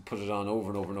need to put it on over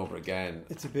and over and over again.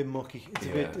 It's a bit mucky.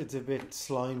 It's a bit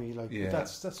slimy. Like Yeah.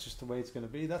 that's just the way it's going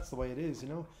to be. That's the way it is. You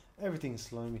know, everything's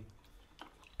slimy.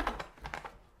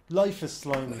 Life is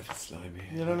slimy. Life is slimy.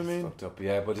 You know what I It's mean? Fucked up,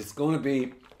 yeah. But it's going to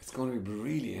be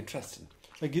really interesting.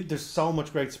 Like there's so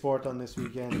much great sport on this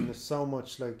weekend, and there's so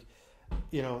much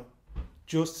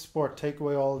just sport. Take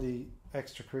away all the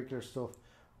extracurricular stuff.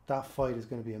 That fight is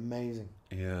going to be amazing.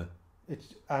 Yeah,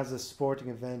 It's as a sporting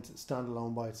event,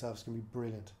 standalone by itself, it's going to be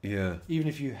brilliant. yeah. Even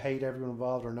if you hate everyone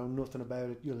involved or know nothing about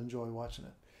it, you'll enjoy watching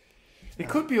it. It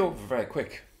could be over very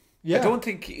quick. Yeah, I don't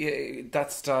think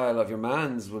that style of your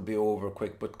man's would be over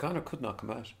quick, but Conor could knock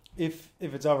him out. if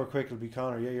it's over quick, it'll be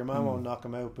Conor. Yeah, your man won't knock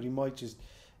him out, but he might just,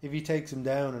 if he takes him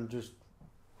down and just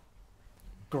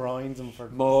grinds him for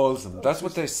Mauls him. That's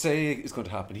what they say is going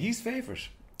to happen. He's favourite,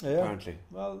 apparently.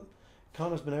 Well,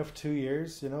 Conor's been out for 2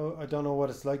 years. You know, I don't know what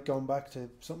it's like going back to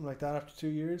something like that after 2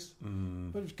 years.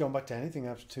 Mm. But if you're going back to anything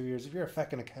after 2 years, if you're a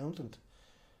fucking accountant,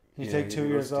 and you Yeah, take 2 you're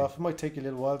years rusty. off, it might take you a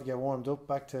little while to get warmed up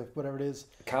back to whatever it is.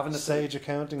 Cavan Sage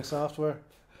accounting software.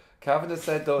 has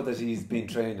said though that he's been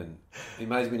training. He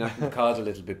might have been acting the cod a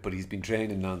little bit, but he's been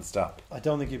training non-stop. I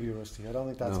don't think he'll be rusty. I don't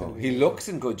think that's going No, to be. he looks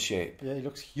in good shape. Yeah, he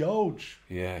looks huge.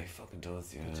 Yeah, he fucking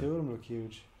does. Yeah. The two of them look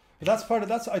huge. But that's part of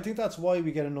that's. I think that's why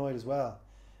we get annoyed as well.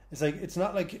 It's like it's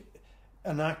not like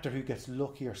an actor who gets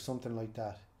lucky or something like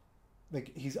that.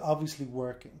 Like he's obviously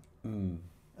working, Mm.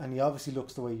 and he obviously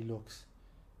looks the way he looks.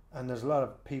 And there's a lot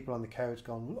of people on the couch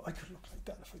going, "Well, I could look like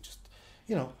that if I just,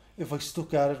 if I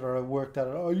stuck at it or I worked at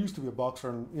it. Oh, I used to be a boxer,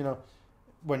 and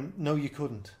when no, you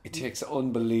couldn't. It takes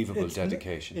unbelievable It's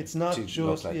dedication. it's not to just-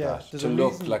 look like yeah, that. there's To a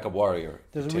look reason- like a warrior.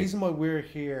 There's a It reason why we're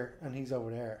here and he's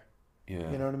over there. Yeah.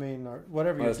 You know what I mean, or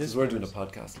whatever. Well, your it's 'cause we're doing discipline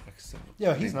a is. podcast, like so.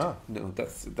 Yeah, he's not. No,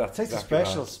 that's It takes exactly a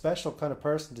right. special kind of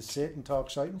person to sit and talk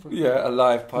shite in front of Yeah, a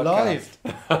live podcast.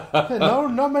 Live. No,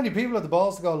 not many people have the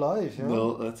balls to go live. You know?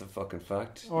 No, that's a fucking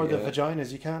fact. Or the Yeah.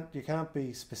 vaginas. You can't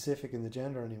be specific in the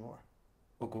gender anymore.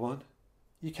 Oh, go on.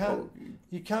 You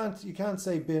can't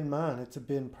say bin man. It's a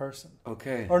bin person.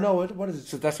 Okay. Or no, what is it?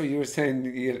 So that's what you were saying.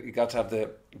 You got to have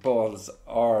the balls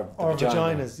or the Or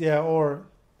vagina. vaginas. Yeah, or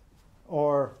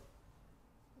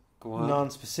Go on.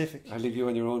 non-specific. I'll leave you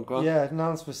on your own. Go on. Yeah,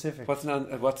 non-specific.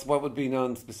 What would be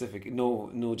non-specific?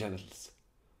 No genitals.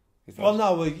 Is that- Well,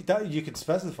 no, you could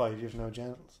specify if you have no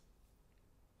genitals.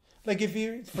 Like if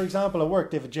you, for example, at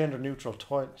work they have a gender-neutral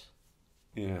toilet,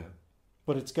 Yeah.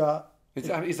 but it's got.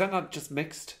 Is that not just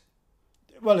mixed?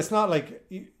 Well, it's not like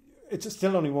it's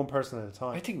still only one person at a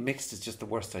time. I think mixed is just the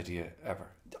worst idea ever.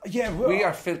 Yeah, well, We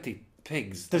are filthy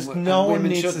pigs. There's and no one women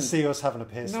needs to shouldn't- see us having a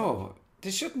piss. No,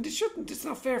 they shouldn't. It's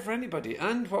not fair for anybody.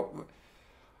 And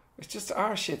it's just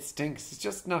our shit stinks. It's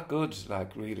just not good.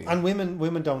 Like really. And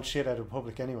women don't shit out in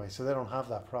public anyway, so they don't have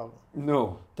that problem.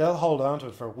 No. They'll hold on to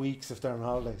it for weeks if they're on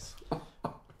holidays.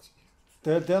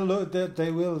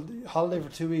 They will holiday for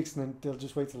 2 weeks and then they'll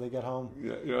just wait till they get home.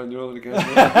 Yeah, you're on your own again.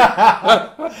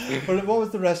 But what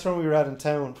was the restaurant we were at in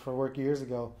town for work years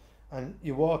ago? And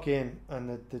you walk in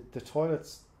and the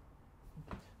toilets,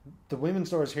 the women's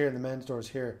door is here and the men's door is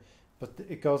here, but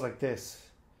it goes like this.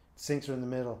 Sinks are in the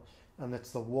middle, and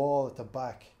it's the wall at the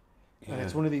back. And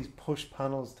it's one of these push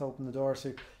panels to open the door.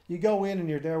 So you go in and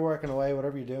you're there working away,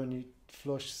 whatever you're doing, you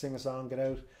flush, sing a song, get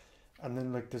out, and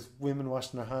then like there's women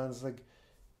washing their hands. Like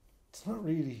it's not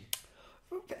really.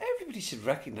 Everybody should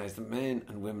recognise that men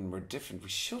and women were different. We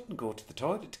shouldn't go to the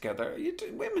toilet together.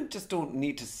 Women just don't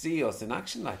need to see us in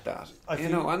action like that.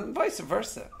 And vice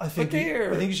versa. I think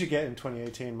you should get in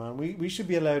 2018, man. We should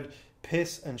be allowed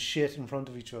piss and shit in front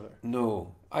of each other.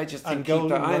 No, I just think And go to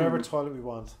that whatever toilet we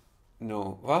want.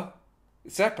 No, what?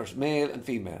 Separate, male and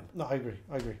female. No, I agree.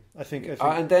 I think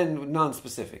And then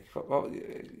non-specific. Do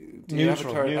you have a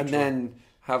Neutral, third? And neutral. then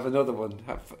have another one.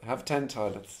 Have 10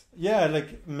 toilets. yeah,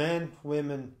 like men,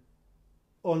 women,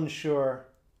 unsure,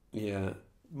 Yeah.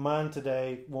 man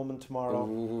today, woman tomorrow,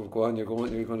 Oh, go on. You're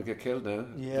going to get killed now.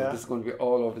 Yeah. This is going to be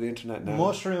all over the internet now.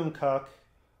 mushroom cock,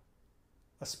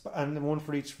 and then one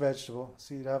for each vegetable.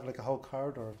 So you'd have like a whole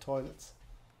corridor of toilets.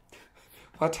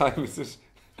 What time is it?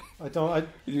 I don't.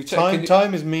 You check.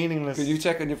 Time is meaningless. Can you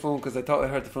check on your phone? Because I thought I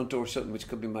heard the front door shutting, which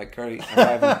could be Mike Curry.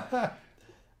 arriving.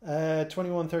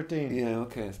 21:13. Yeah,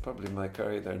 okay, it's probably Mike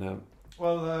Curry there now.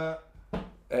 Well,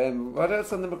 What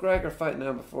else on the McGregor fight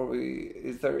now? Before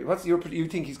you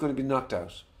think he's going to be knocked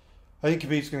out? I think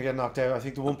Khabib's going to get knocked out. I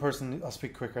think the one person, I'll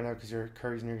speak quicker now because your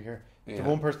Curry's nearly here. Yeah. The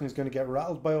one person who's going to get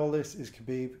rattled by all this is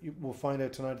Khabib. We'll find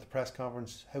out tonight at the press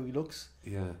conference how he looks.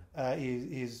 Yeah.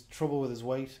 He's trouble with his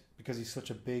weight because he's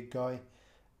such a big guy.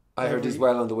 I heard he's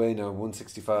well on the way now.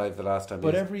 165 the last time.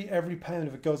 But every pound,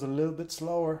 if it goes a little bit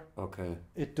slower, okay,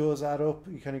 it does add up.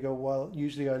 You kind of go, well,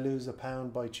 usually I lose a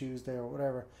pound by Tuesday or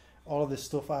whatever. All of this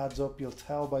stuff adds up. You'll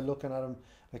tell by looking at him.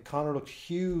 Like Conor looked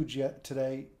huge yet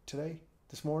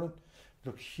this morning.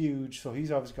 Looked huge. So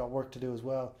he's obviously got work to do as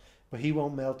well. But he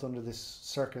won't melt under this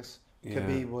circus. Yeah.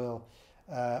 Khabib will.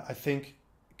 I think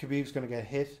Khabib's going to get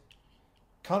hit.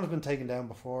 Conor's been taken down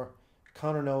before.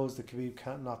 Conor knows that Khabib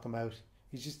can't knock him out.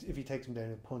 He's just, if he takes him down,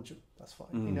 he'll punch him. That's fine.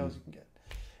 He knows he can get.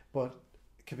 But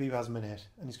Khabib hasn't been hit,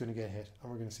 and he's going to get hit,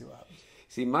 and we're going to see what happens.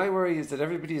 See, my worry is that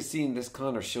everybody has seen this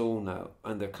Conor show now,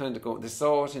 and they're kind of going. They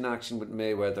saw it in action with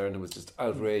Mayweather, and it was just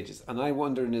outrageous. And I'm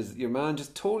wondering, is your man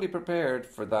just totally prepared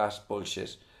for that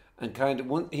bullshit? And kind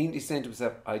of, he's saying to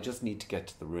himself, I just need to get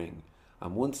to the ring.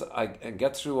 And once I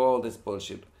get through all this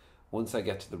bullshit, once I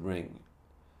get to the ring,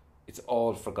 it's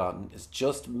all forgotten. It's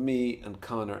just me and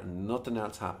Conor and nothing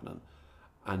else happening.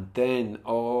 And then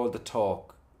all the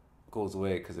talk goes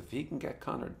away, because if he can get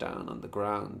Conor down on the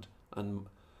ground and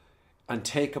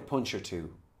take a punch or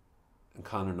two, and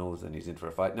Conor knows then he's in for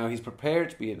a fight. Now he's prepared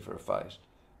to be in for a fight,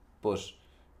 but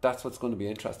that's what's going to be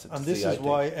interesting. And this is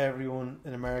why everyone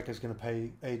in America is going to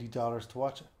pay $80 to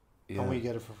watch it, yeah. And we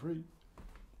get it for free.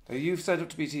 You've signed up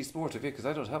to BT Sport, have you? Because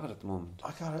I don't have it at the moment.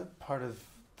 I got it part of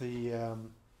the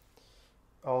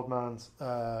old man's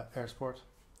Air Sport.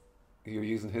 You're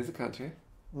using his account, are you?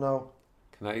 No.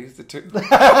 Can I use it too? We'll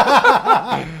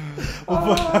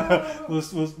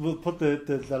put the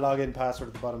login password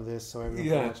at the bottom of this so everyone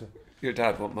can watch it. Your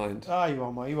dad won't mind. He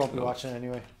won't mind. He won't be watching it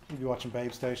anyway. He'll be watching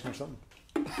Babe Station or something.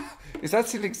 Does that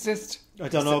still exist? I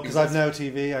don't know, because I've now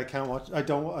TV. I can't watch. I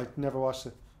never watched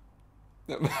it.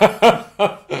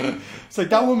 It's like,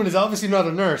 that woman is obviously not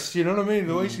a nurse. You know what I mean?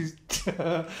 The way she's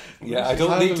yeah, I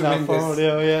don't need to ring phone.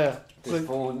 this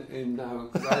phone in now,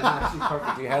 because I'm actually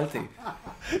perfectly healthy.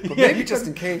 But maybe just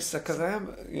in case, because I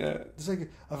am. Yeah, it's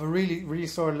like, I have a really, really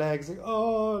sore leg. It's like,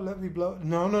 oh, let me blow.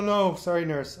 No. Sorry,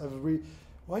 nurse.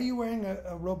 Why are you wearing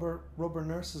a rubber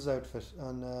nurse's outfit?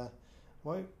 And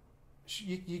why?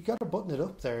 You got to button it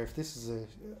up there if this is a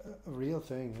real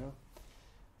thing, you know.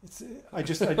 I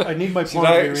need my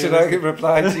point. Should I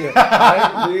reply to you?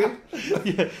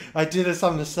 Yeah, I did this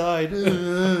on the side.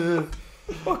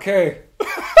 Okay.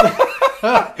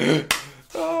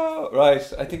 Oh, right.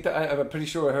 I think that I'm pretty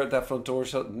sure I heard that front door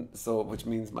shutting, so which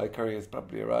means my curry has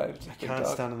probably arrived. I can't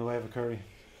stand in the way of a curry.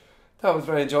 That was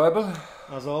very enjoyable.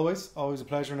 As always a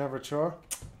pleasure, never a chore.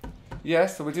 Yeah,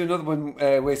 so we'll do another one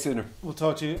way sooner. We'll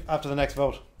talk to you after the next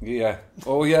vote. Yeah.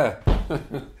 Oh yeah.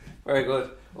 Very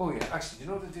good. Oh yeah, actually, do you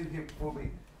know what I do here before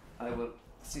I will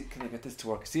see, can I get this to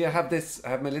work? See, I have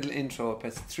my little intro, I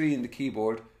press 3 in the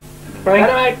keyboard.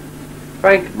 Frank,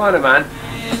 come on, man.